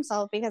defend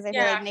himself, because I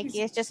feel like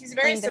Nikki is just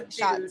playing the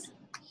shots.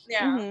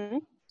 Yeah.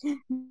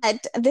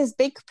 But this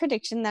big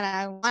prediction that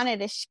I wanted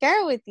to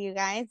share with you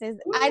guys is,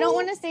 I don't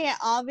want to say it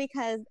all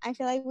because I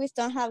feel like we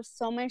still have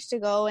so much to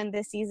go in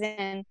this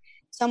season,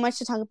 so much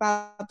to talk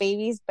about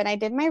babies, but I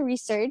did my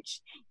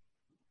research.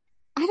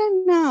 I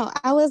don't know.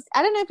 I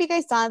don't know if you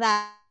guys saw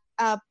that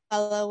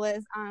Bella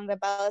was on the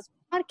Bella's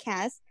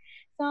podcast.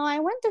 So I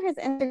went through his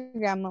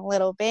Instagram a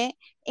little bit,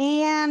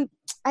 and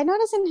I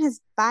noticed in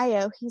his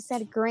bio, he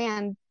said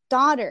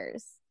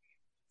granddaughters.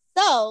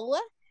 So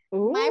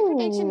my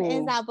prediction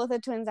is that both the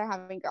twins are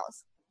having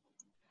girls.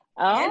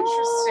 Oh,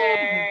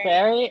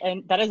 interesting.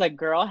 And that is a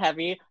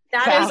girl-heavy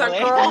That family.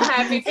 is a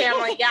girl-heavy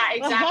family. Yeah,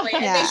 exactly.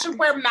 And they should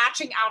wear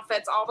matching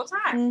outfits all the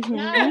time.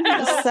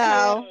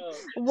 So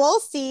we'll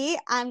see.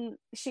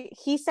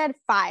 He said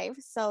 5,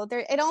 so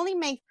it only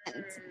makes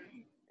sense.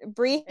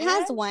 Brie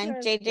has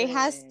 1, JJ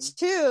has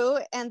 2,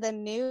 and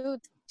the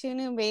 2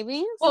 new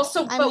babies. Well,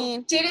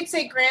 did it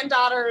say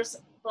granddaughters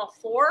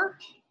before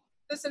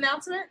this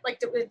announcement? Like,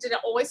 did it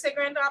always say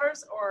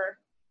granddaughters, or?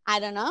 I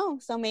don't know.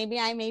 So maybe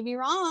I may be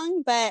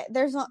wrong, but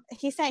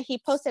he said he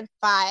posted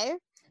 5.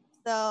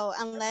 So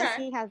unless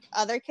he has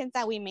other kids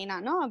that we may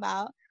not know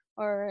about,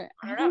 or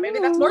I don't know, maybe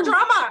that's more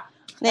drama.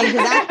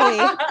 Exactly.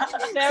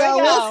 So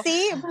we'll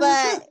see.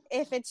 But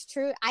if it's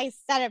true, I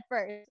said it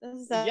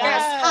first. So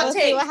we'll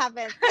see what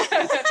happens.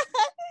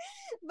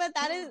 But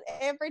that is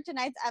it for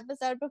tonight's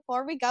episode.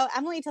 Before we go,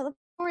 Emily, tell them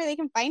where they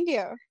can find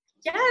you.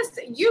 Yes,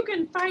 you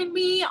can find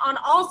me on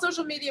all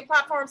social media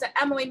platforms at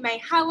Emily May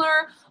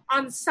Heller.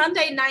 On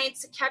Sunday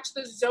nights, catch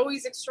the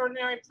Zoe's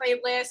Extraordinary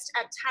playlist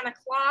at 10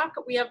 o'clock.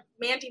 We have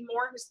Mandy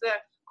Moore, who's the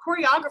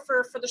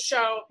choreographer for the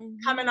show,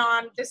 coming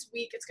on this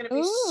week. It's going to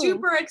be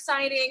super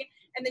exciting.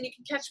 And then you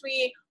can catch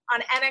me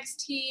on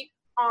NXT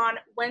on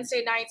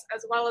Wednesday nights,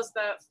 as well as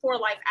the For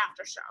Life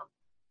After Show.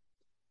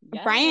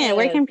 Yes. Brian,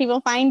 where can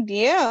people find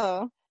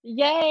you?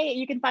 Yay!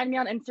 You can find me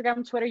on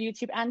Instagram, Twitter,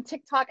 YouTube, and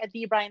TikTok at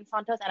the Brian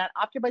Santos and at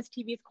AfterBuzz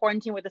TV's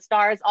Quarantine with the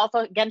Stars.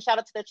 Also, again, shout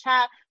out to the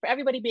chat for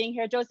everybody being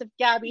here. Joseph,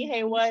 Gabby,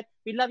 Haywood,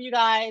 we love you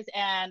guys,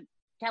 and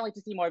can't wait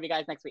to see more of you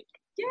guys next week.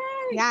 Yay!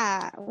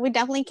 Yeah, we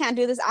definitely can't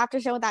do this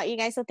after show without you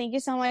guys. So thank you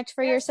so much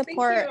for your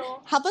support.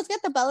 Help us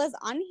get the Bellas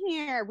on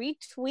here.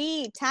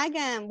 Retweet, tag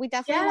them. We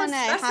definitely want to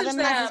have them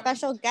as a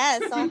special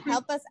guest. So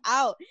help us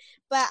out.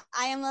 But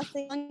I am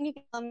Leslie Cologne. You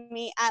can follow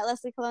me at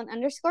Leslie Cologne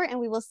 _, and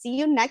we will see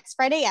you next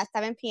Friday at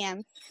 7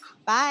 p.m.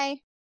 Bye.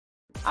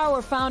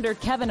 Our founder,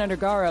 Kevin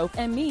Undergaro,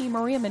 and me,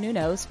 Maria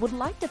Menounos, would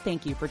like to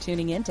thank you for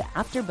tuning in to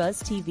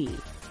AfterBuzz TV.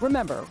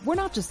 Remember, we're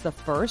not just the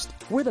first,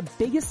 we're the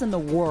biggest in the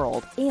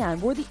world,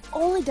 and we're the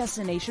only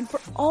destination for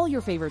all your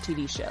favorite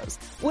TV shows.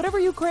 Whatever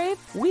you crave,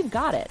 we've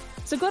got it.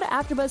 So go to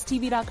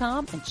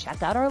AfterBuzzTV.com and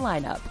check out our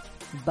lineup.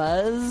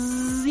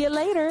 Buzz you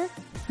later.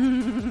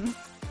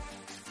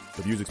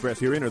 The views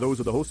expressed herein are those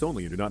of the hosts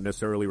only and do not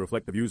necessarily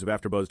reflect the views of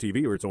AfterBuzz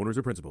TV or its owners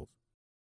or principals.